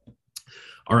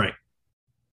 all right.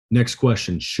 Next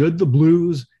question. Should the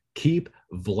Blues keep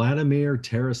Vladimir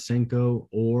Tarasenko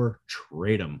or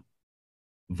trade him?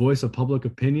 Voice of public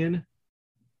opinion,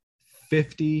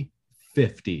 50-50.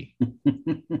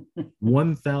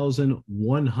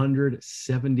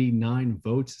 1,179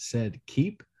 votes said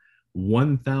keep.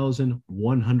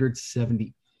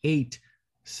 1,178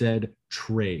 said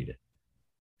trade.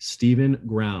 Stephen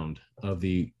Ground of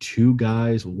the Two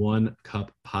Guys, One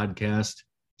Cup podcast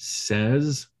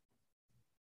says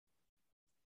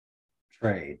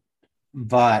trade.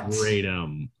 But trade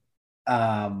him.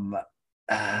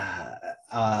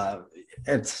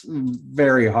 It's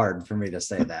very hard for me to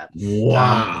say that.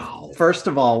 Wow. First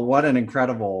of all, what an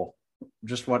incredible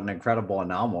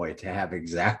anomaly to have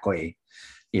exactly,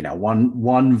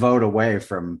 one vote away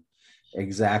from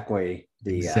exactly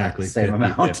the same 50,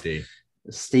 amount. 50.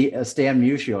 Stan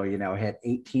Musial, had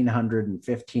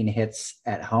 1,815 hits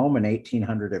at home and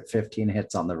 1,815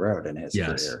 hits on the road in his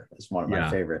career. It's one of my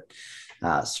favorite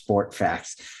sport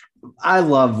facts. I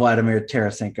love Vladimir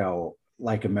Tarasenko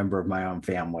like a member of my own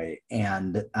family.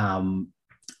 And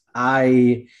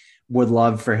I would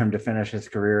love for him to finish his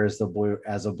career as a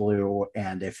Blue.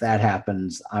 And if that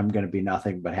happens, I'm going to be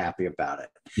nothing but happy about it.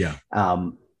 Yeah.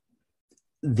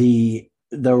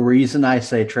 The reason I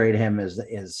say trade him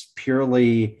is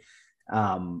purely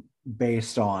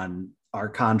based on our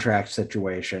contract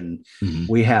situation. Mm-hmm.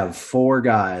 We have 4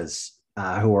 guys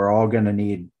who are all going to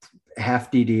need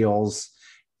hefty deals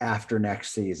after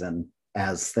next season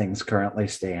as things currently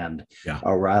stand. Yeah.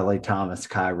 O'Reilly, Thomas,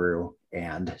 Kyrou,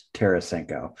 and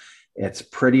Tarasenko. It's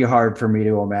pretty hard for me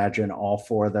to imagine all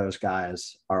 4 of those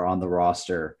guys are on the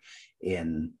roster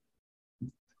in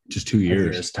just 2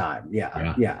 years time.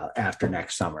 Yeah. After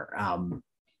next summer.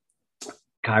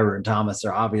 Kyrou and Thomas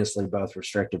are obviously both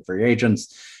restricted free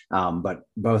agents. But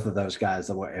both of those guys,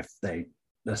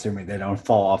 assuming they don't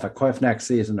fall off a cliff next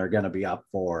season, are going to be up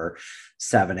for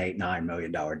 $7, $8, $9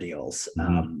 million deals.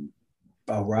 Mm-hmm.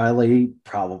 O'Reilly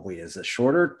probably is a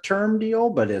shorter term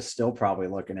deal, but is still probably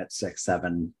looking at 6,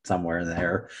 7, somewhere in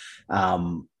there.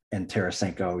 And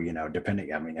Tarasenko, depending,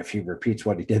 if he repeats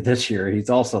what he did this year, he's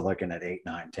also looking at 8,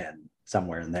 9, 10,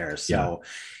 somewhere in there. So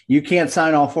you can't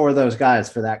sign all 4 of those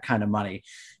guys for that kind of money.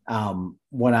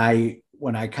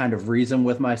 When I kind of reason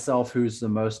with myself who's the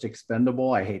most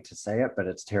expendable, I hate to say it, but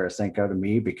it's Tarasenko to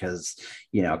me because,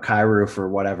 Kyrou, for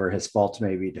whatever his faults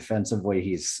may be defensively,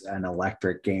 he's an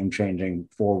electric game-changing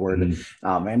forward.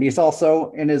 Mm-hmm. And he's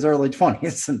also in his early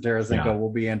 20s, and Tarasenko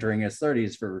will be entering his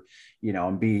 30s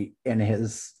and be in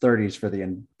his 30s for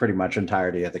the pretty much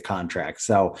entirety of the contract.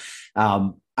 So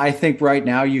I think right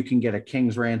now you can get a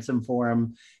king's ransom for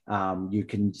him. You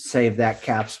can save that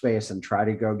cap space and try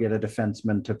to go get a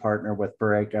defenseman to partner with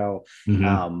Parayko.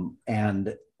 Mm-hmm.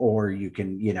 Or you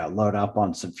can, load up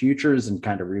on some futures and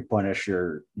kind of replenish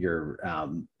your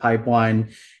pipeline.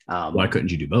 Why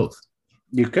couldn't you do both?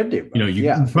 You could do both.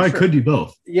 You probably could do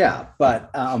both. Yeah.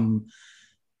 But I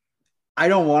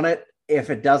don't want it. If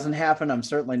it doesn't happen, I'm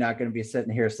certainly not going to be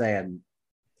sitting here saying,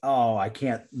 oh, I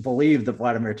can't believe the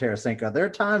Vladimir Tarasenko. There are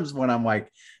times when I'm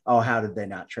like, oh, how did they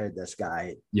not trade this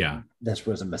guy? Yeah. This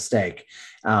was a mistake.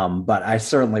 But I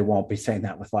certainly won't be saying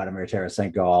that with Vladimir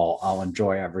Tarasenko. I'll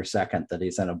enjoy every second that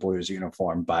he's in a Blues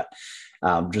uniform. But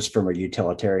just from a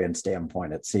utilitarian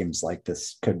standpoint, it seems like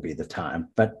this could be the time.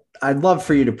 But I'd love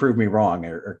for you to prove me wrong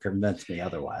or convince me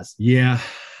otherwise. Yeah.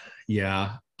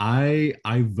 I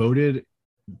voted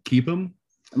keep him.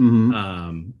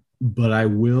 Mm-hmm. But I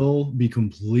will be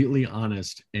completely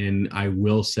honest, and I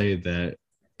will say that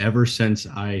ever since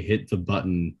I hit the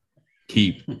button,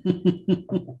 keep,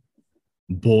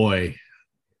 boy,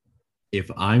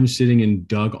 if I'm sitting in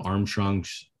Doug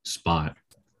Armstrong's spot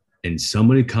and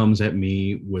somebody comes at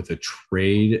me with a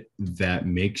trade that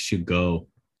makes you go,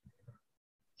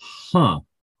 boy,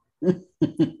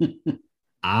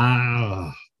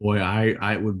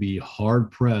 I would be hard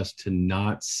pressed to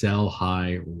not sell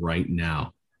high right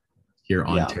now here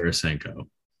on Tarasenko.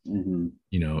 Mm-hmm.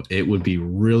 It would be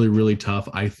really, really tough.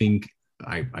 I think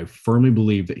I firmly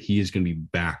believe that he is going to be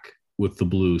back with the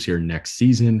Blues here next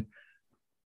season,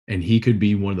 and he could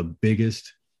be one of the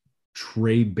biggest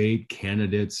trade bait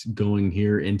candidates going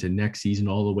here into next season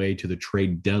all the way to the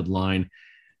trade deadline.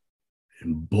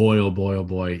 And boy, oh boy, oh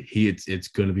boy, it's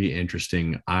going to be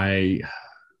interesting. I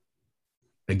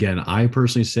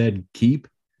personally said keep,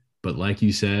 but like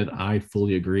you said, I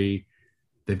fully agree.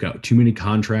 They've got too many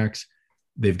contracts.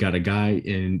 They've got a guy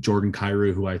in Jordan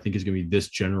Kyrou who I think is going to be this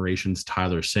generation's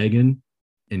Tyler Seguin,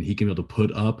 and he can be able to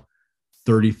put up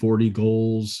 30, 40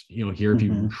 goals, here if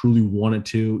you truly wanted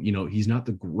to. He's not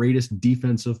the greatest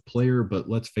defensive player, but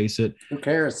let's face it. Who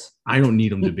cares? I don't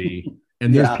need him to be.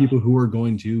 And there's people who are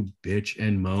going to bitch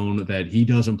and moan that he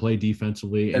doesn't play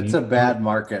defensively. It's a bad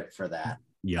market for that.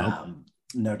 Yep.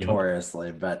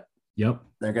 Notoriously, but they're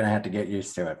going to have to get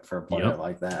used to it for a player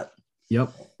like that.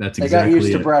 Yep. That's they exactly got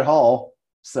used to Brett Hull.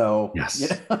 So,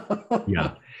 yes.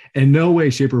 Yeah. And no way,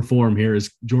 shape, or form here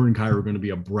is Jordan Kyrou going to be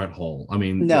a Brett Hull. I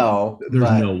mean, there's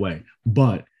no way.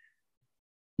 But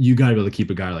you got to be able to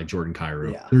keep a guy like Jordan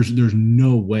Kyrou. Yeah. There's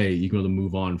no way you can be able to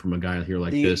move on from a guy here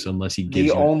like this unless he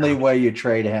gives the only way you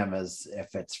trade him is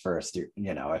if it's first,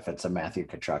 if it's a Matthew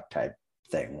Tkachuk type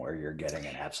thing where you're getting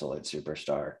an absolute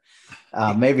superstar.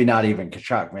 Maybe not even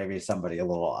Tkachuk, maybe somebody a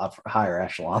little higher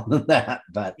echelon than that.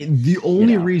 But the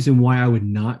only reason why I would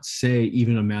not say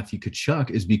even a Matthew Tkachuk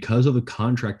is because of the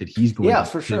contract that he's going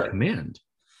to command.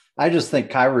 I just think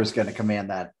Kyrou is going to command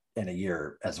that in a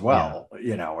year as well,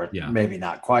 or maybe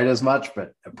not quite as much,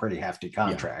 but a pretty hefty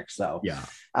contract. So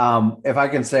if I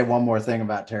can say one more thing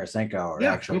about Tarasenko, or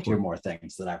actually two more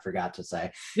things that I forgot to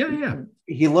say.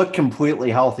 He looked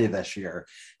completely healthy this year,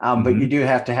 but you do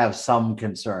have to have some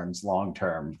concerns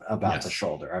long-term about the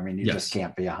shoulder. I mean, you just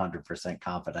can't be 100%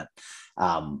 confident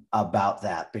about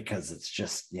that, because it's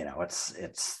just,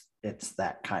 it's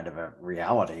that kind of a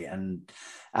reality. And,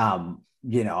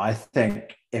 I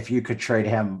think if you could trade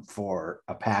him for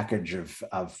a package of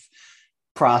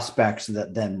prospects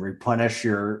that then replenish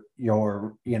your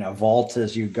vault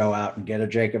as you go out and get a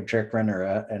Jacob Chikrin or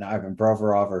an Ivan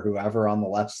Provorov or whoever on the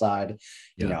left side,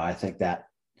 I think that,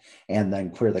 and then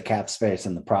clear the cap space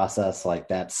in the process, like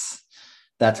that's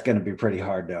going to be pretty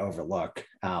hard to overlook.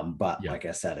 But like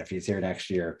I said, if he's here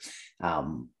next year,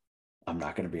 I'm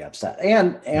not going to be upset.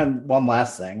 And one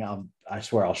last thing, I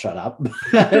swear I'll shut up.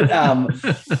 I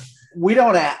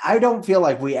don't feel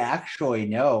like we actually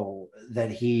know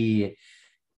that he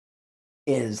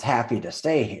is happy to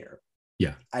stay here.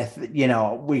 Yeah. There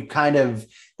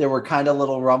were kind of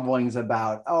little rumblings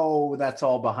about, that's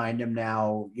all behind him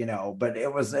now, but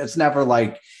it's never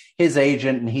like his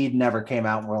agent and he'd never came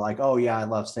out and were like, oh yeah, I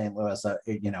love St. Louis.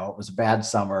 It was a bad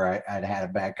summer. I'd had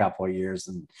a bad couple of years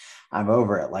and I'm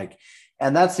over it.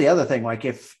 And that's the other thing. Like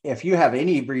if you have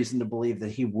any reason to believe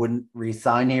that he wouldn't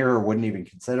re-sign here or wouldn't even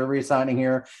consider re-signing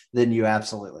here, then you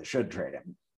absolutely should trade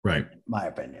him. Right. In my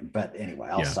opinion. But anyway,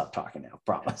 I'll stop talking now.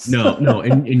 Promise. No.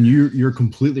 And you're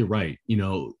completely right.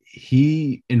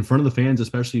 He, in front of the fans,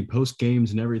 especially post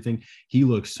games and everything, he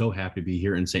looks so happy to be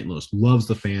here in St. Louis, loves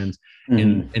the fans.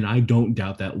 And I don't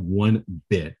doubt that one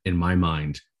bit in my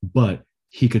mind, but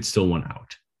he could still want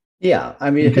out. Yeah, I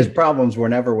mean, his problems were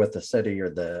never with the city or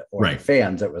the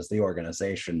fans. It was the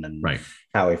organization and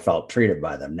how he felt treated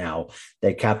by them. Now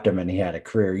they kept him and he had a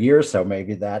career year, so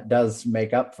maybe that does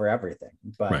make up for everything.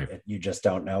 But you just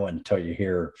don't know until you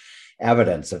hear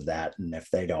evidence of that. And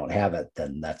if they don't have it,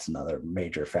 then that's another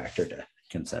major factor to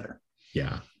consider.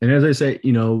 Yeah, and as I say,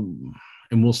 and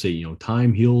we'll see.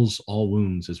 Time heals all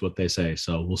wounds, is what they say.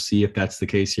 So we'll see if that's the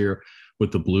case here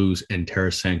with the Blues and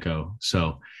Tarasenko.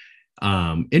 So.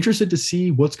 Interested to see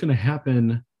what's going to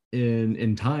happen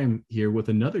in time here with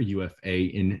another UFA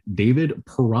in David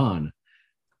Perron.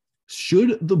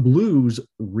 Should the Blues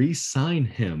re-sign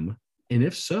him? And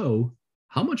if so,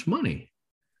 how much money?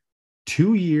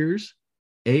 2 years,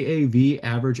 AAV,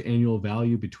 average annual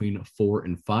value, between $4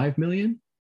 and $5 million.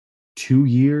 2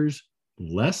 years,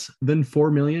 less than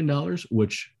 $4 million,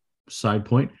 which, side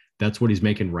point, that's what he's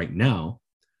making right now.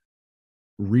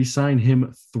 Re-sign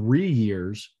him 3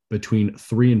 years, between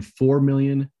 $3 and $4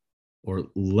 million, or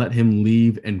let him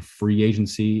leave in free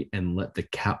agency and let the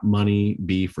cap money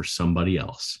be for somebody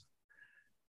else.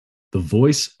 The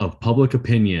voice of public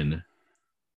opinion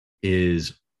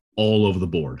is all over the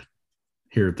board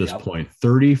here at this point.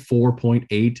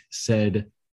 34.8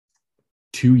 said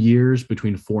 2 years,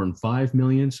 between $4 and $5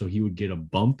 million, so he would get a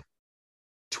bump.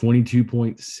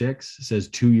 22.6 says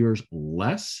 2 years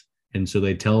less, and so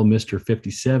they tell Mr.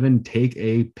 57, take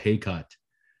a pay cut.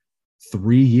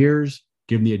 3 years,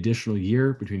 give him the additional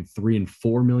year, between $3 and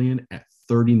 $4 million at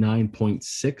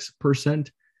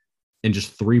 39.6%. And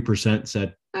just 3%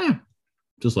 said,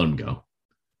 just let him go.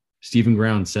 Stephen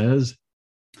Ground says,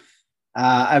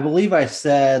 I believe I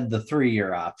said the 3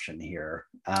 year option here.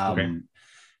 Okay.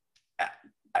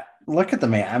 Look at the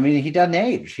man. I mean, he doesn't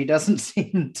age. He doesn't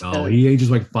seem to. Oh, he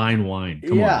ages like fine wine.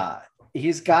 Come on.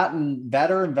 He's gotten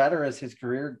better and better as his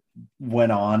career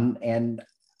went on. And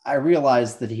I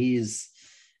realized that he's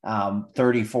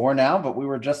 34 now, but we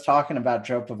were just talking about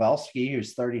Joe Pavelski,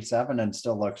 who's 37 and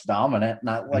still looks dominant.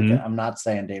 Not like I'm not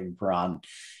saying David Perron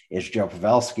is Joe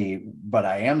Pavelski, but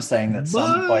I am saying that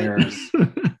some players.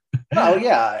 Oh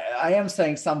yeah, I am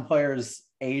saying some players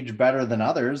age better than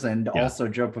others, and also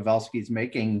Joe Pavelski's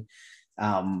making.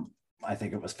 I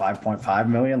think it was 5.5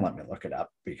 million. Let me look it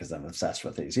up because I'm obsessed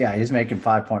with these. Yeah, he's making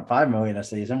 5.5 million a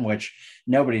season, which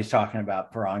nobody's talking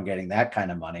about Perron getting that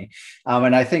kind of money.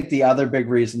 And I think the other big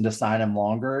reason to sign him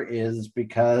longer is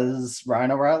because Ryan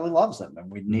O'Reilly loves him,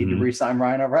 and we need to re-sign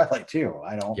Ryan O'Reilly too.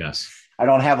 I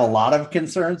don't have a lot of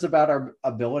concerns about our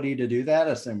ability to do that,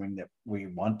 assuming that we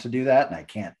want to do that. And I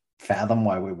can't fathom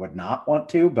why we would not want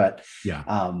to, but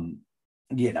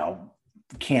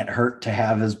can't hurt to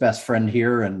have his best friend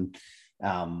here and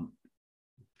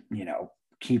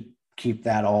keep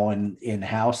that all in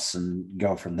house and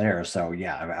go from there. So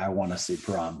yeah, I want to see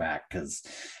Perron back because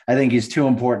I think he's too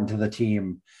important to the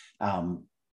team,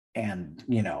 and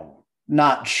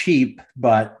not cheap,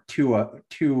 but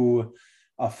too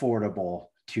affordable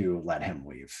to let him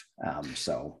leave.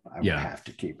 So I would have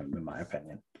to keep him, in my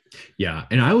opinion. Yeah.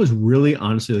 And I was really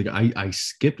honestly I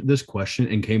skipped this question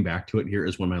and came back to it here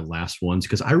as one of my last ones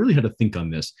because I really had to think on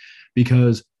this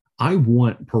because I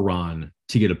want Perron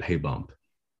to get a pay bump,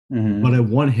 but I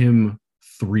want him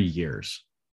 3 years.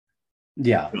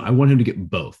 Yeah. I want him to get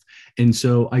both. And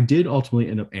so I did ultimately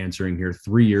end up answering here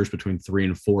 3 years between 3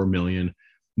 and 4 million.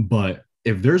 But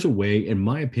if there's a way, in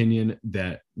my opinion,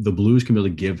 that the Blues can be able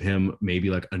to give him maybe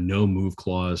like a no move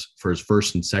clause for his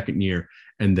first and second year,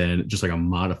 and then just like a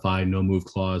modified no move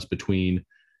clause between,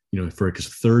 for his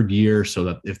third year, so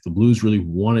that if the Blues really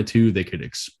wanted to, they could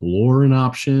explore an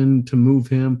option to move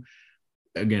him.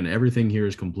 Again, everything here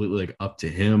is completely like up to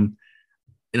him.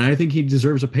 And I think he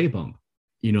deserves a pay bump.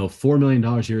 $4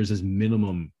 million here is his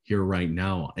minimum here right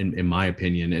now, in my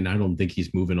opinion. And I don't think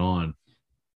he's moving on,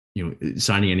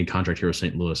 signing any contract here with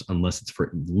St. Louis unless it's for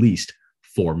at least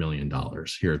 $4 million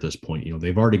here at this point.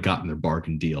 They've already gotten their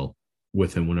bargain deal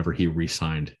with him whenever he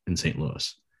re-signed in St.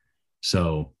 Louis.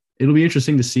 So it'll be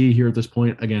interesting to see here at this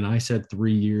point. Again, I said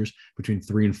 3 years between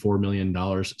 $3 and $4 million.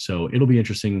 So it'll be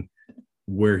interesting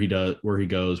where he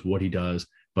goes, what he does.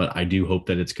 But I do hope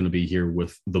that it's going to be here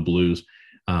with the Blues.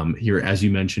 Here, as you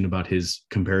mentioned about his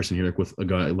comparison here, like with a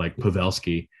guy like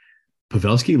Pavelski.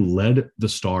 Pavelski led the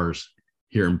Stars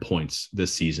here in points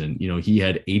this season. He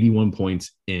had 81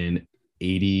 points in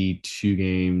 82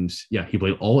 games. Yeah, he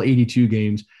played all 82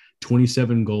 games,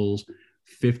 27 goals,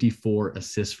 54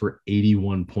 assists for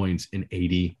 81 points in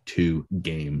 82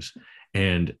 games.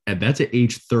 And that's at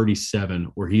age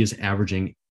 37, where he is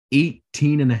averaging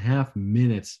 18 and a half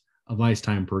minutes of ice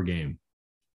time per game.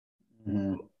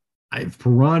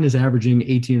 Perron is averaging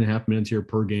 18 and a half minutes here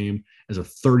per game as a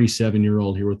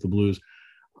 37-year-old here with the Blues.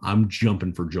 I'm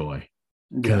jumping for joy.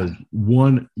 Because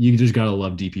one, you just got to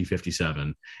love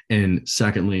DP57. And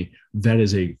secondly, that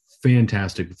is a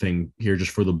fantastic thing here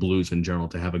just for the Blues in general,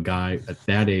 to have a guy at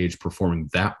that age performing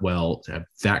that well, to have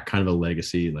that kind of a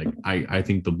legacy. Like I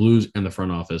think the Blues and the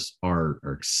front office are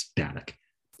ecstatic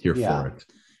here for it.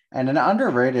 And an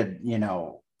underrated,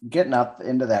 getting up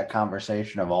into that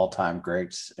conversation of all-time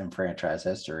greats in franchise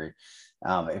history.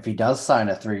 If he does sign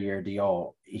a 3-year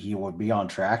deal, he would be on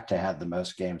track to have the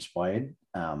most games played.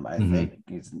 I think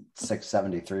he's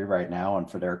 673 right now, and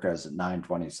Federico's at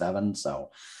 927. So,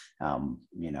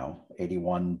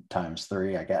 81 times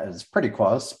 3, I guess, is pretty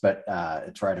close, but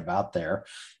it's right about there.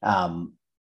 I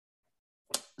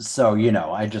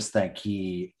just think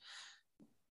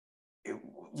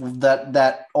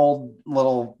that old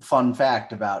little fun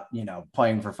fact about,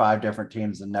 playing for 5 different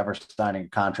teams and never signing a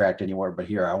contract anywhere but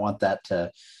here. I want that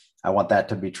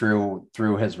to be true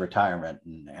through his retirement.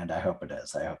 And I hope it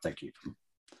is. I hope they keep him.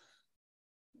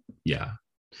 Yeah.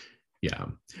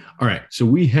 All right. So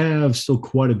we have still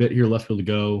quite a bit here left to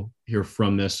go here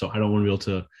from this. So I don't want to be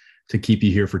able to keep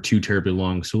you here for too terribly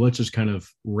long. So let's just kind of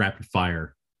rapid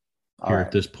fire here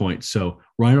at this point. So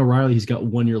Ryan O'Reilly, he's got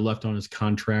 1 year left on his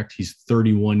contract. He's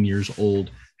 31 years old.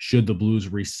 Should the Blues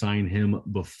re-sign him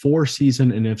before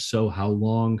season? And if so, how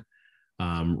long?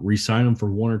 Re-sign him for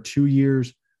 1 or 2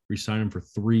 years, re-sign him for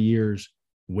 3 years,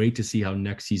 wait to see how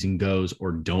next season goes,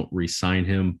 or don't re-sign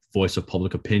him. Voice of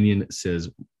public opinion says,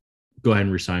 go ahead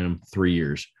and re-sign him 3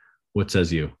 years. What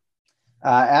says you?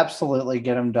 Absolutely.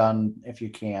 Get him done if you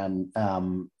can.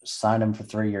 Sign him for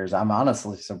 3 years. I'm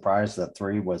honestly surprised that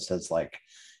 3 was his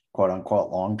quote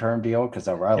unquote long-term deal, because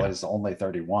O'Reilly's only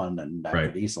 31, and I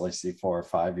could easily see 4 or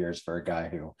 5 years for a guy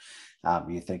who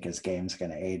you think his game's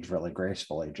going to age really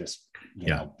gracefully, just you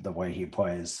know, the way he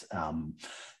plays and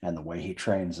the way he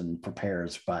trains and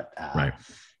prepares. But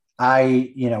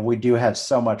we do have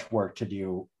so much work to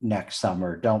do next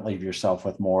summer. Don't leave yourself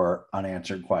with more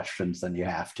unanswered questions than you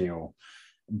have to.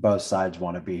 Both sides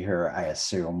want to be here, I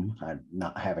assume. I'm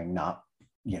not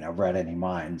read any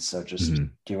minds, so just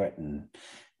do it and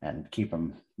keep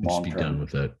them long term. Just be done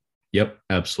with it. Yep,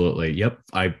 absolutely. Yep,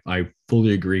 I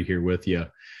fully agree here with you.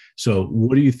 So,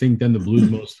 what do you think then the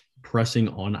Blues' most pressing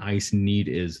on ice need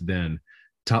is then?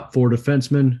 Top 4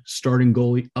 defenseman, starting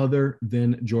goalie other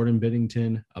than Jordan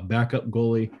Binnington, a backup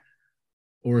goalie,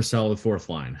 or a solid fourth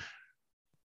line?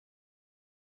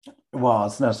 Well,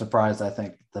 it's no surprise. I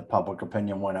think the public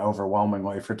opinion went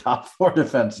overwhelmingly for top 4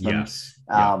 defensemen. Yes.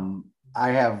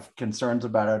 I have concerns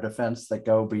about our defense that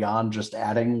go beyond just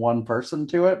adding one person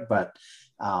to it, but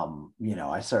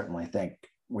I certainly think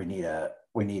we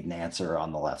need an answer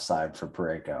on the left side for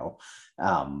Parayko.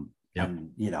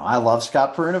 And, I love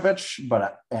Scott Perunovich,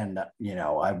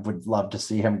 I would love to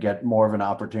see him get more of an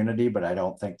opportunity, but I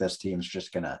don't think this team's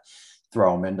just going to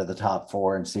throw him into the top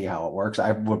 4 and see how it works.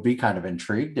 I would be kind of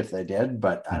intrigued if they did,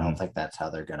 but I don't think that's how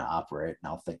they're going to operate.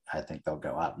 And I think they'll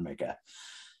go out and make a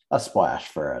splash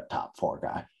for a top 4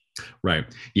 guy. Right.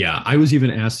 Yeah. I was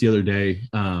even asked the other day,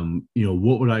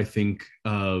 what would I think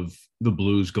of the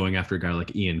Blues going after a guy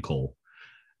like Ian Cole?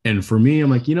 And for me, I'm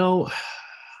like,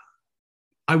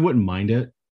 I wouldn't mind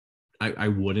it. I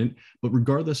wouldn't. But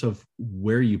regardless of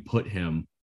where you put him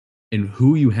and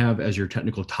who you have as your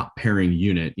technical top pairing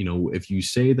unit, if you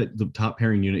say that the top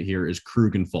pairing unit here is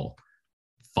Krug and Falk,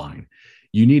 fine.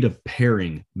 You need a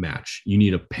pairing match. You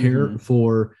need a pair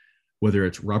for whether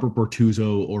it's Robert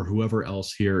Bortuzzo or whoever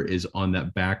else here is on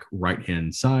that back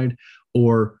right-hand side,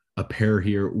 or a pair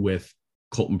here with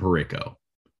Colton Parayko.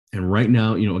 And right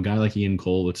now, a guy like Ian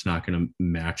Cole, it's not going to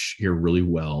match here really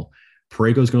well.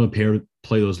 Parayko is going to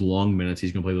play those long minutes.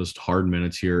 He's going to play those hard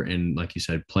minutes here. And like you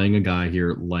said, playing a guy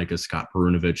here like a Scott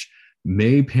Perunovich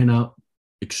may pan out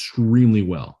extremely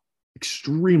well.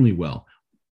 Extremely well.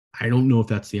 I don't know if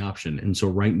that's the option. And so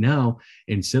right now,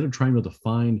 instead of trying to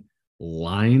find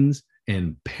lines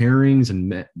and pairings,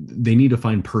 and they need to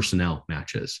find personnel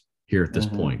matches here at this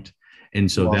point. And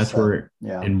so that's where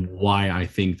and why I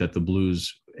think that the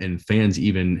Blues and fans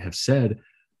even have said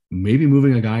maybe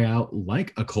moving a guy out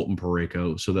like a Colton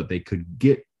Parayko so that they could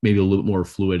get maybe a little bit more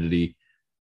fluidity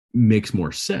makes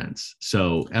more sense.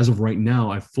 So as of right now,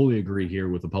 I fully agree here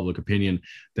with the public opinion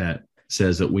that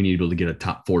says that we need to be able to get a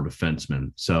top 4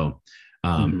 defenseman. So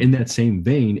in that same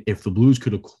vein, if the Blues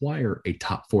could acquire a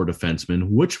top 4 defenseman,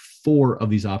 which 4 of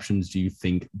these options do you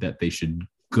think that they should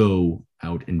go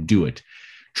out and do it?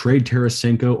 Trade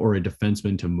Tarasenko or a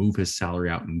defenseman to move his salary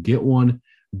out and get one.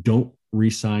 Don't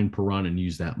re-sign Perron and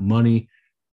use that money.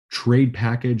 Trade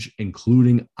package,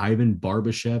 including Ivan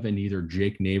Barbashev and either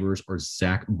Jake Neighbors or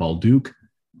Zach Balduke,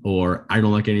 or I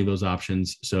don't like any of those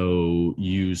options. So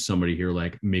use somebody here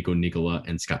like Mikko Nicola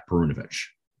and Scott Perunovich.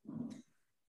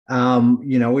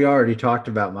 We already talked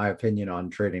about my opinion on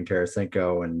trading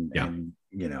Tarasenko and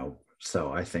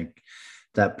so I think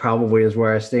that probably is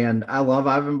where I stand. I love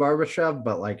Ivan Barbashev,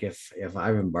 but like if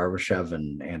Ivan Barbashev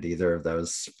and either of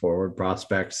those forward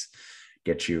prospects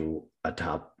get you a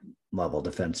top level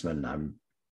defenseman,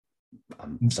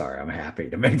 I'm sorry, I'm happy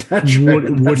to make that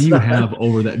trade. What do you have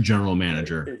over that general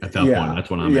manager at that point? That's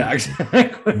what I'm asking.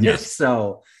 Exactly. Yes.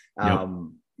 So I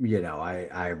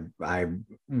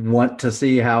want to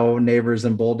see how Neighbors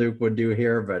and Bolduc would do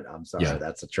here, but I'm sorry,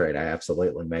 that's a trade I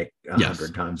absolutely make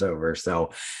 100 times over.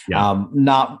 So I'm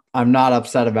not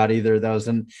upset about either of those.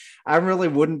 And I really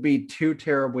wouldn't be too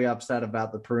terribly upset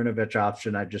about the Perunovich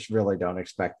option. I just really don't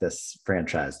expect this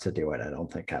franchise to do it. I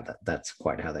don't think that's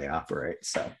quite how they operate.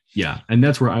 So, and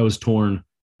that's where I was torn.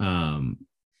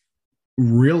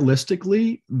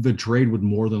 Realistically, the trade would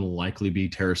more than likely be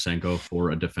Tarasenko for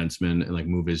a defenseman and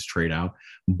move his trade out.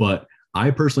 But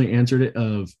I personally answered it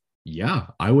of,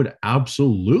 I would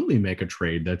absolutely make a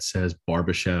trade that says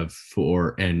Barbashev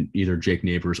and either Jake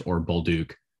Neighbors or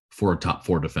Balduke for a top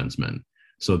 4 defenseman.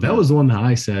 So that was the one that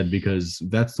I said, because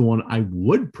that's the one I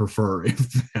would prefer if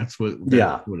that's what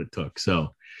it took.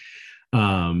 So,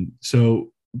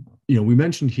 we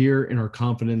mentioned here in our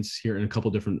confidence here in a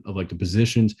couple different of the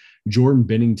positions, Jordan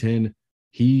Binnington,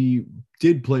 he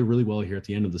did play really well here at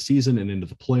the end of the season and into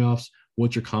the playoffs.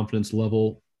 What's your confidence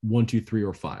level? 1, 2, 3,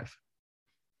 or 5?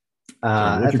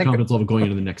 What's your confidence level going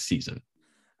into the next season?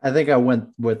 I think I went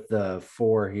with the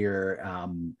 4 here.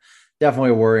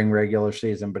 Definitely a worrying regular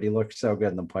season, but he looked so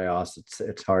good in the playoffs.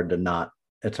 It's hard to not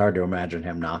it's hard to imagine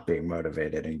him not being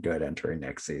motivated and good entering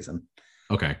next season.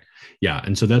 Okay. Yeah.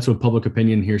 And so that's what public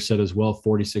opinion here said as well,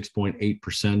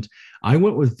 46.8%. I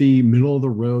went with the middle of the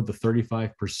road, the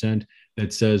 35%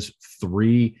 that says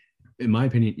 3. In my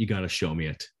opinion, you got to show me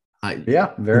it.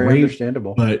 Very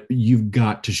understandable. But you've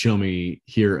got to show me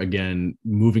here again,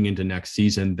 moving into next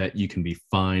season, that you can be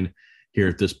fine here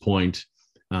at this point.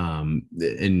 And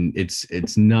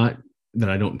it's not that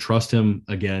I don't trust him.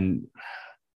 Again,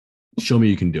 show me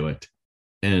you can do it.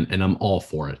 And I'm all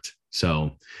for it.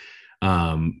 So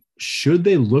should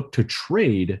they look to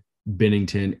trade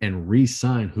Binnington and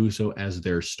re-sign Husso as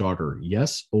their starter?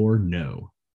 Yes or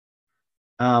no?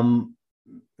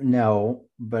 No,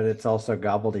 but it's also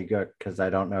gobbledygook because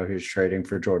I don't know who's trading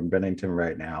for Jordan Binnington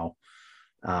right now.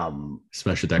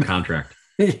 Especially that contract.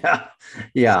 Yeah.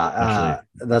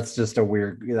 That's just a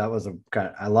weird. That was a kind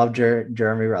of. I love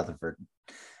Jeremy Rutherford,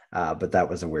 but that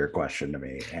was a weird question to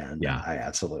me, and I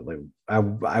absolutely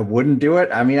I wouldn't do it.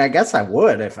 I mean, I guess I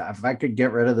would if I could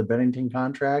get rid of the Binnington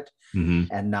contract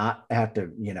and not have to,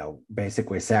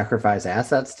 basically sacrifice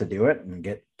assets to do it and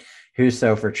get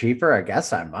Husso for cheaper. I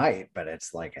guess I might, but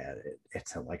it's like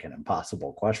an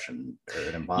impossible question or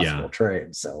an impossible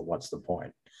trade. So what's the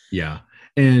point? Yeah.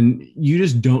 And you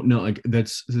just don't know, like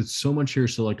that's so much here.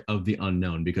 So like of the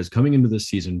unknown, because coming into this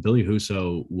season, Billy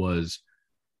Husso was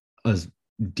a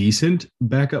decent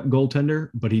backup goaltender,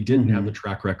 but he didn't have the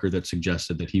track record that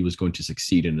suggested that he was going to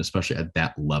succeed in, especially at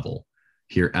that level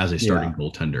here as a starting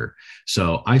goaltender.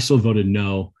 So I still voted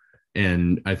no.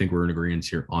 And I think we're in agreement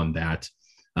here on that.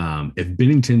 If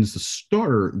Binnington's the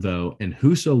starter though, and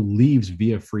Husso leaves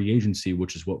via free agency,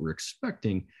 which is what we're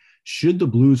expecting, should the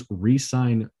Blues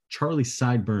re-sign Charlie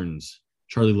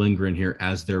Lindgren here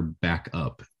as their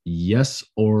backup? Yes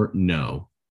or no?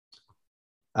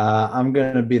 I'm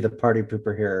going to be the party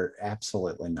pooper here.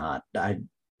 Absolutely not.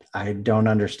 I don't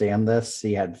understand this.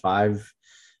 He had five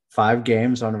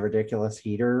games on a ridiculous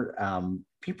heater.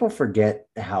 People forget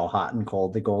how hot and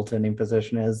cold the goaltending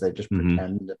position is. They just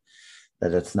pretend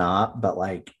that it's not. But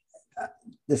like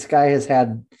this guy has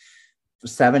had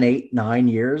 7, 8, 9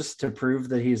 years to prove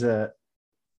that he's an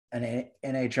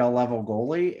NHL level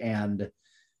goalie. And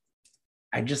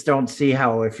I just don't see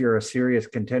how, if you're a serious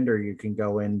contender, you can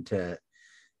go into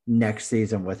next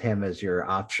season with him as your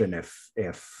option if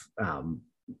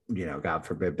God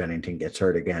forbid Binnington gets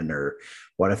hurt again, or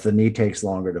what if the knee takes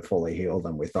longer to fully heal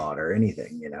than we thought, or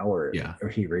anything, or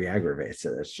he re-aggravates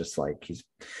it. It's just like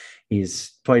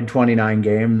he's played 29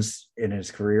 games in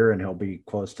his career and he'll be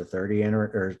close to 30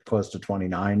 or close to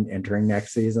 29 entering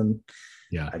next season.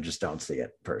 Yeah. I just don't see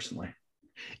it personally.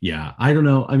 Yeah. I don't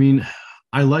know. I mean,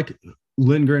 I like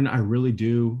Lindgren. I really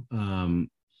do.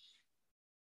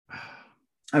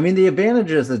 I mean, the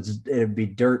advantage is it'd be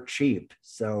dirt cheap.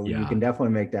 So you can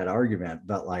definitely make that argument,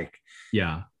 but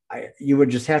you would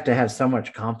just have to have so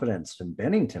much confidence in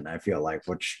Binnington, I feel like,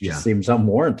 which just seems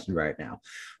unwarranted right now.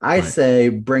 I say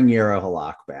bring Jaro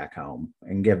Halak back home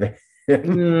and give it. Okay,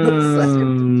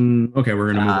 we're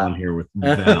going to move on here with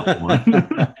that one.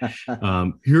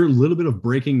 Here, a little bit of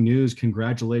breaking news.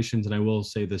 Congratulations, and I will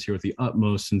say this here with the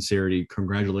utmost sincerity.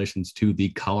 Congratulations to the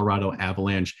Colorado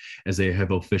Avalanche as they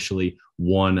have officially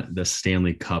won the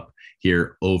Stanley Cup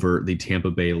here over the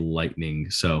Tampa Bay Lightning.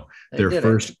 So their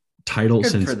first title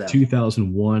since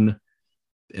 2001,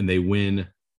 and they win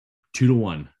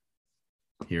 2-1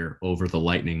 here over the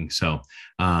Lightning. So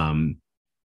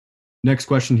next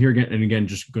question here again, and again,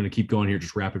 just going to keep going here,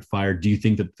 just rapid fire. Do you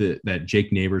think that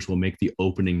Jake Neighbors will make the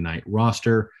opening night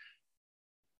roster?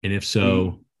 And if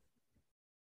so,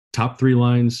 top 3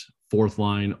 lines, 4th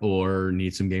line, or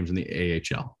need some games in the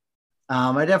AHL?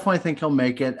 I definitely think he'll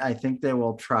make it. I think they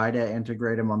will try to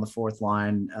integrate him on the 4th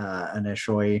line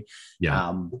initially.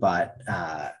 Yeah.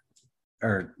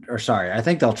 I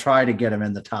think they'll try to get him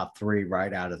in the top 3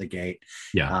 right out of the gate.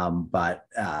 Yeah.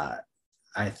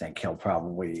 I think he'll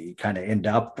probably kind of end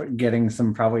up getting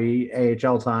some probably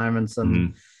AHL time and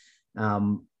some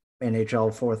NHL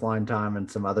 4th line time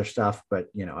and some other stuff. But,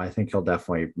 I think he'll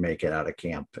definitely make it out of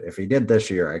camp. If he did this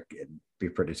year, it'd be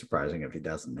pretty surprising if he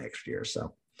doesn't next year.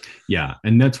 So, yeah.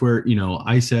 And that's where,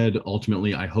 I said,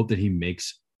 ultimately, I hope that he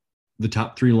makes the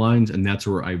top 3 lines, and that's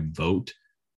where I vote.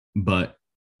 But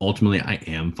ultimately, I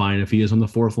am fine if he is on the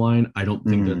 4th line. I don't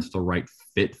think that's the right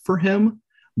fit for him,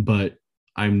 but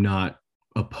I'm not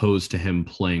opposed to him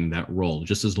playing that role,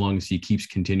 just as long as he keeps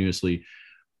continuously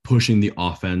pushing the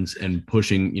offense and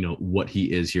pushing, what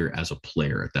he is here as a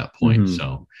player at that point.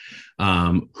 So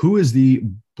who is the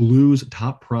Blues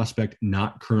top prospect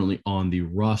not currently on the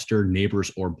roster,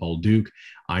 Neighbors or Balduke?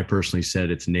 I personally said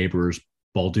it's Neighbors,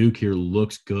 Balduke here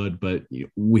looks good, but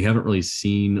we haven't really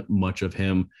seen much of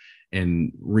him.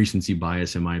 And recency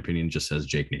bias, in my opinion, just says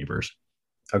Jake Neighbors.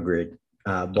 Agreed.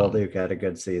 Balduke had a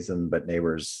good season, but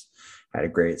Neighbors had a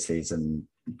great season,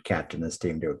 captained his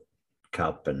team to a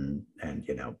cup and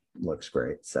looks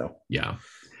great. So yeah.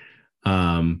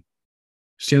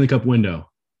 Stanley Cup window.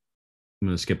 I'm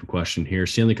going to skip a question here.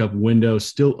 Stanley Cup window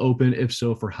still open? If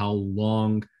so, for how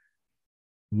long?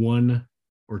 1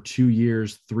 or 2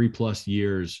 years, 3+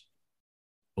 years,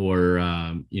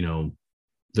 or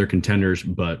they're contenders,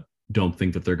 but don't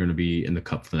think that they're going to be in the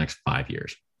cup for the next 5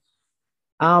 years.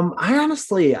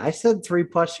 I said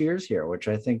 3+ years here, which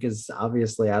I think is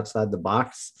obviously outside the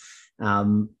box.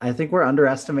 I think we're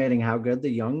underestimating how good the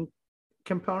young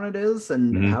component is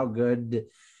and how good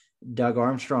Doug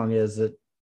Armstrong is at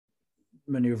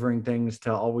maneuvering things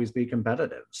to always be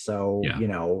competitive. So,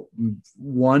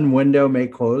 one window may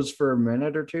close for a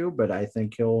minute or two, but I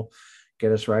think he'll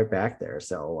get us right back there.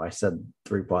 So I said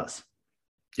 3+.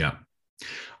 Yeah.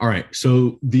 All right.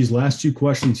 So these last 2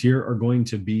 questions here are going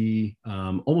to be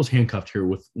almost handcuffed here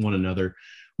with one another.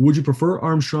 Would you prefer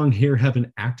Armstrong here have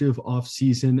an active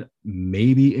offseason,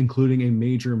 maybe including a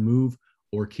major move,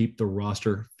 or keep the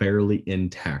roster fairly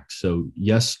intact? So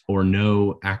yes or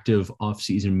no, active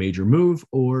offseason major move,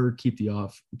 or keep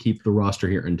the roster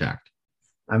here intact?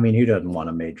 I mean, who doesn't want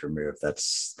a major move?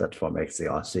 That's what makes the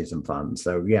offseason fun.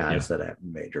 So yeah, I said a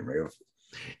major move.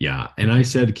 Yeah. And I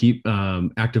said keep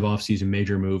active offseason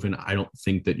major move. And I don't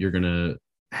think that you're going to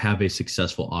have a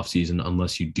successful offseason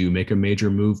unless you do make a major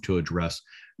move to address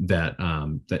that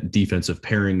defensive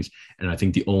pairings. And I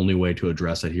think the only way to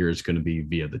address that here is going to be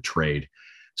via the trade.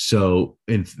 So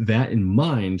with that in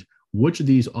mind, which of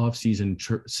these offseason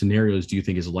scenarios do you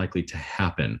think is likely to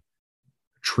happen?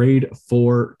 Trade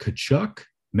for Tkachuk,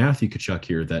 Matthew Tkachuk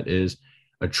here, that is,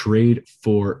 a trade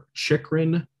for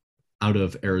Chychrun out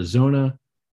of Arizona,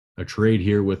 a trade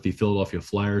here with the Philadelphia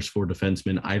Flyers for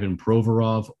defenseman Ivan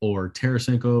Provorov, or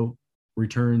Tarasenko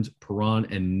returns, Perron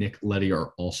and Nick Leddy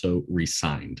are also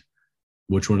re-signed.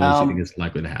 Which one of those do you think is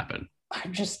likely to happen? I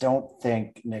just don't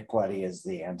think Nick Leddy is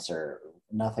the answer.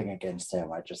 Nothing against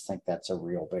him. I just think that's a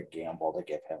real big gamble to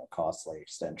give him a costly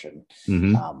extension.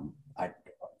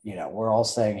 We're all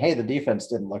saying, hey, the defense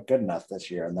didn't look good enough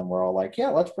this year. And then we're all like, yeah,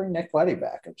 let's bring Nick Leddy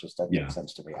back. It just doesn't make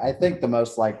sense to me. I think the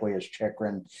most likely is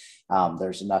Chychrun.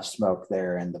 There's enough smoke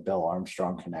there, and the Bill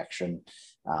Armstrong connection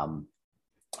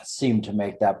seemed to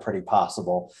make that pretty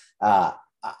possible.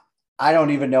 I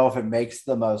don't even know if it makes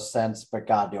the most sense, but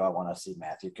God, do I want to see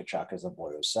Matthew Tkachuk as a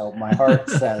Blue. So my heart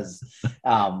says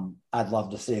I'd love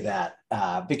to see that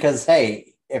because,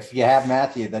 hey, if you have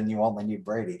Matthew, then you only need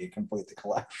Brady to complete the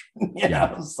collection.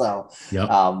 Know? So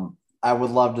I would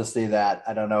love to see that.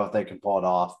 I don't know if they can pull it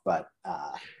off, but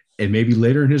and maybe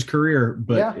later in his career,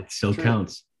 but it still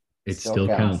counts. It still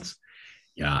counts.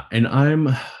 Yeah. And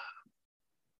I'm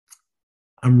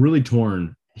really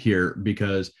torn here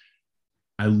because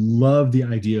I love the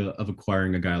idea of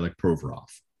acquiring a guy like Provorov,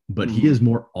 but he has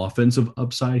more offensive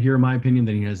upside here, in my opinion,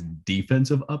 than he has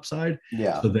defensive upside.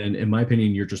 Yeah. So then, in my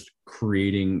opinion, you're just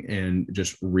creating and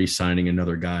just re-signing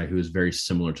another guy who is very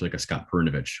similar to like a Scott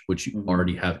Perunovich, which you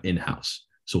already have in-house.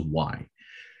 So why?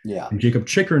 Yeah. And Jacob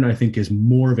Chychrun, I think, is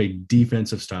more of a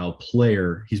defensive style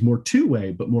player. He's more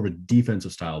two-way, but more of a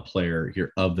defensive style player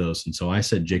here of those. And so I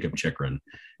said Jacob Chychrun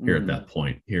here at that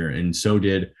point here. And so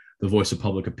did the Voice of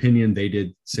Public Opinion. They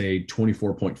did say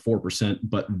 24.4%,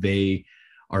 but they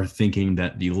are thinking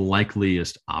that the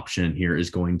likeliest option here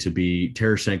is going to be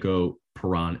Tarasenko,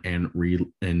 Perron,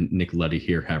 and Nick Leddy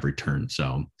here have returned.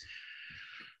 So,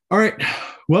 all right.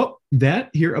 Well,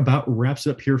 that here about wraps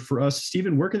up here for us.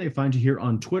 Steven, where can they find you here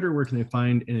on Twitter? Where can they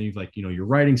find any of your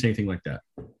writings, anything like that?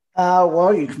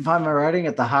 Well, you can find my writing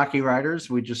at the Hockey Writers.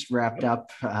 We just wrapped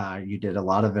up. You did a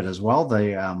lot of it as well.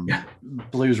 The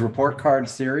Blues Report Card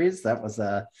series. That was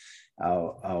a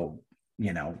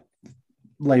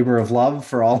labor of love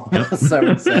for all of us, I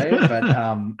would say. But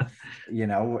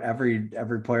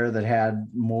every player that had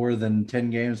more than 10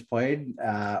 games played,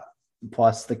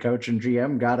 plus the coach and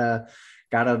GM got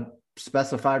a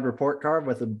specified report card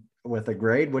with a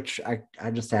grade, which I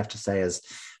just have to say is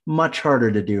much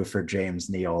harder to do for James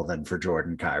Neal than for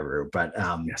Jordan Kyrou. But,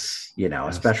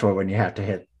 especially when you have to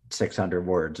hit 600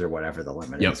 words or whatever the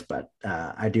limit is. But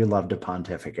I do love to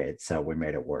pontificate, so we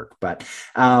made it work. But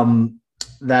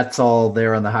that's all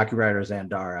there on the Hockey Writers,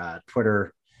 and our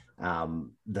Twitter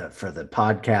for the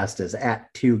podcast is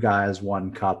at 2 Guys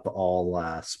 1 Cup,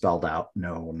 all spelled out,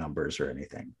 no numbers or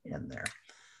anything in there.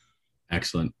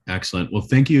 Excellent. Well,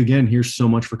 thank you again here so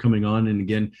much for coming on. And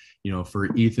again,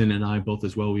 for Ethan and I both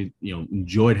as well, we,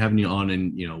 enjoyed having you on,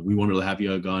 and, we wanted to have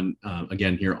you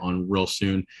again here on real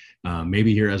soon.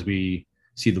 Maybe here as we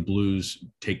see the Blues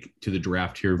take to the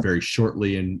draft here very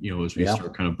shortly. And, as we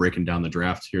start kind of breaking down the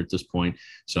draft here at this point.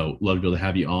 So love to be able to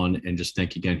have you on, and just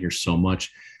thank you again here so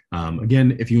much.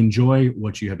 Again, if you enjoy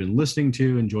what you have been listening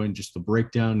to, enjoying just the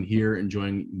breakdown here,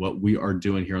 enjoying what we are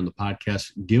doing here on the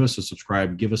podcast, give us a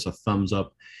subscribe, give us a thumbs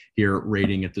up here,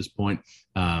 rating at this point.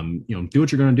 Do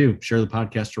what you're going to do. Share the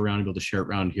podcast around and be able to share it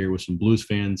around here with some Blues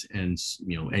fans and,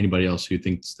 anybody else who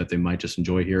thinks that they might just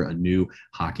enjoy here a new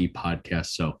hockey podcast.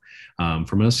 So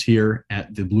from us here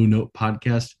at the Blue Note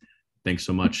Podcast, thanks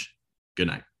so much. Good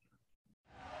night.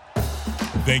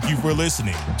 Thank you for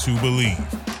listening to Believe.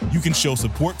 You can show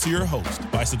support to your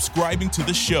host by subscribing to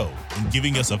the show and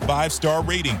giving us a 5-star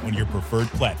rating on your preferred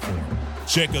platform.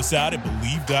 Check us out at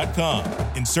Believe.com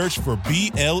and search for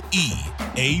BLEAV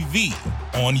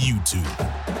on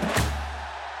YouTube.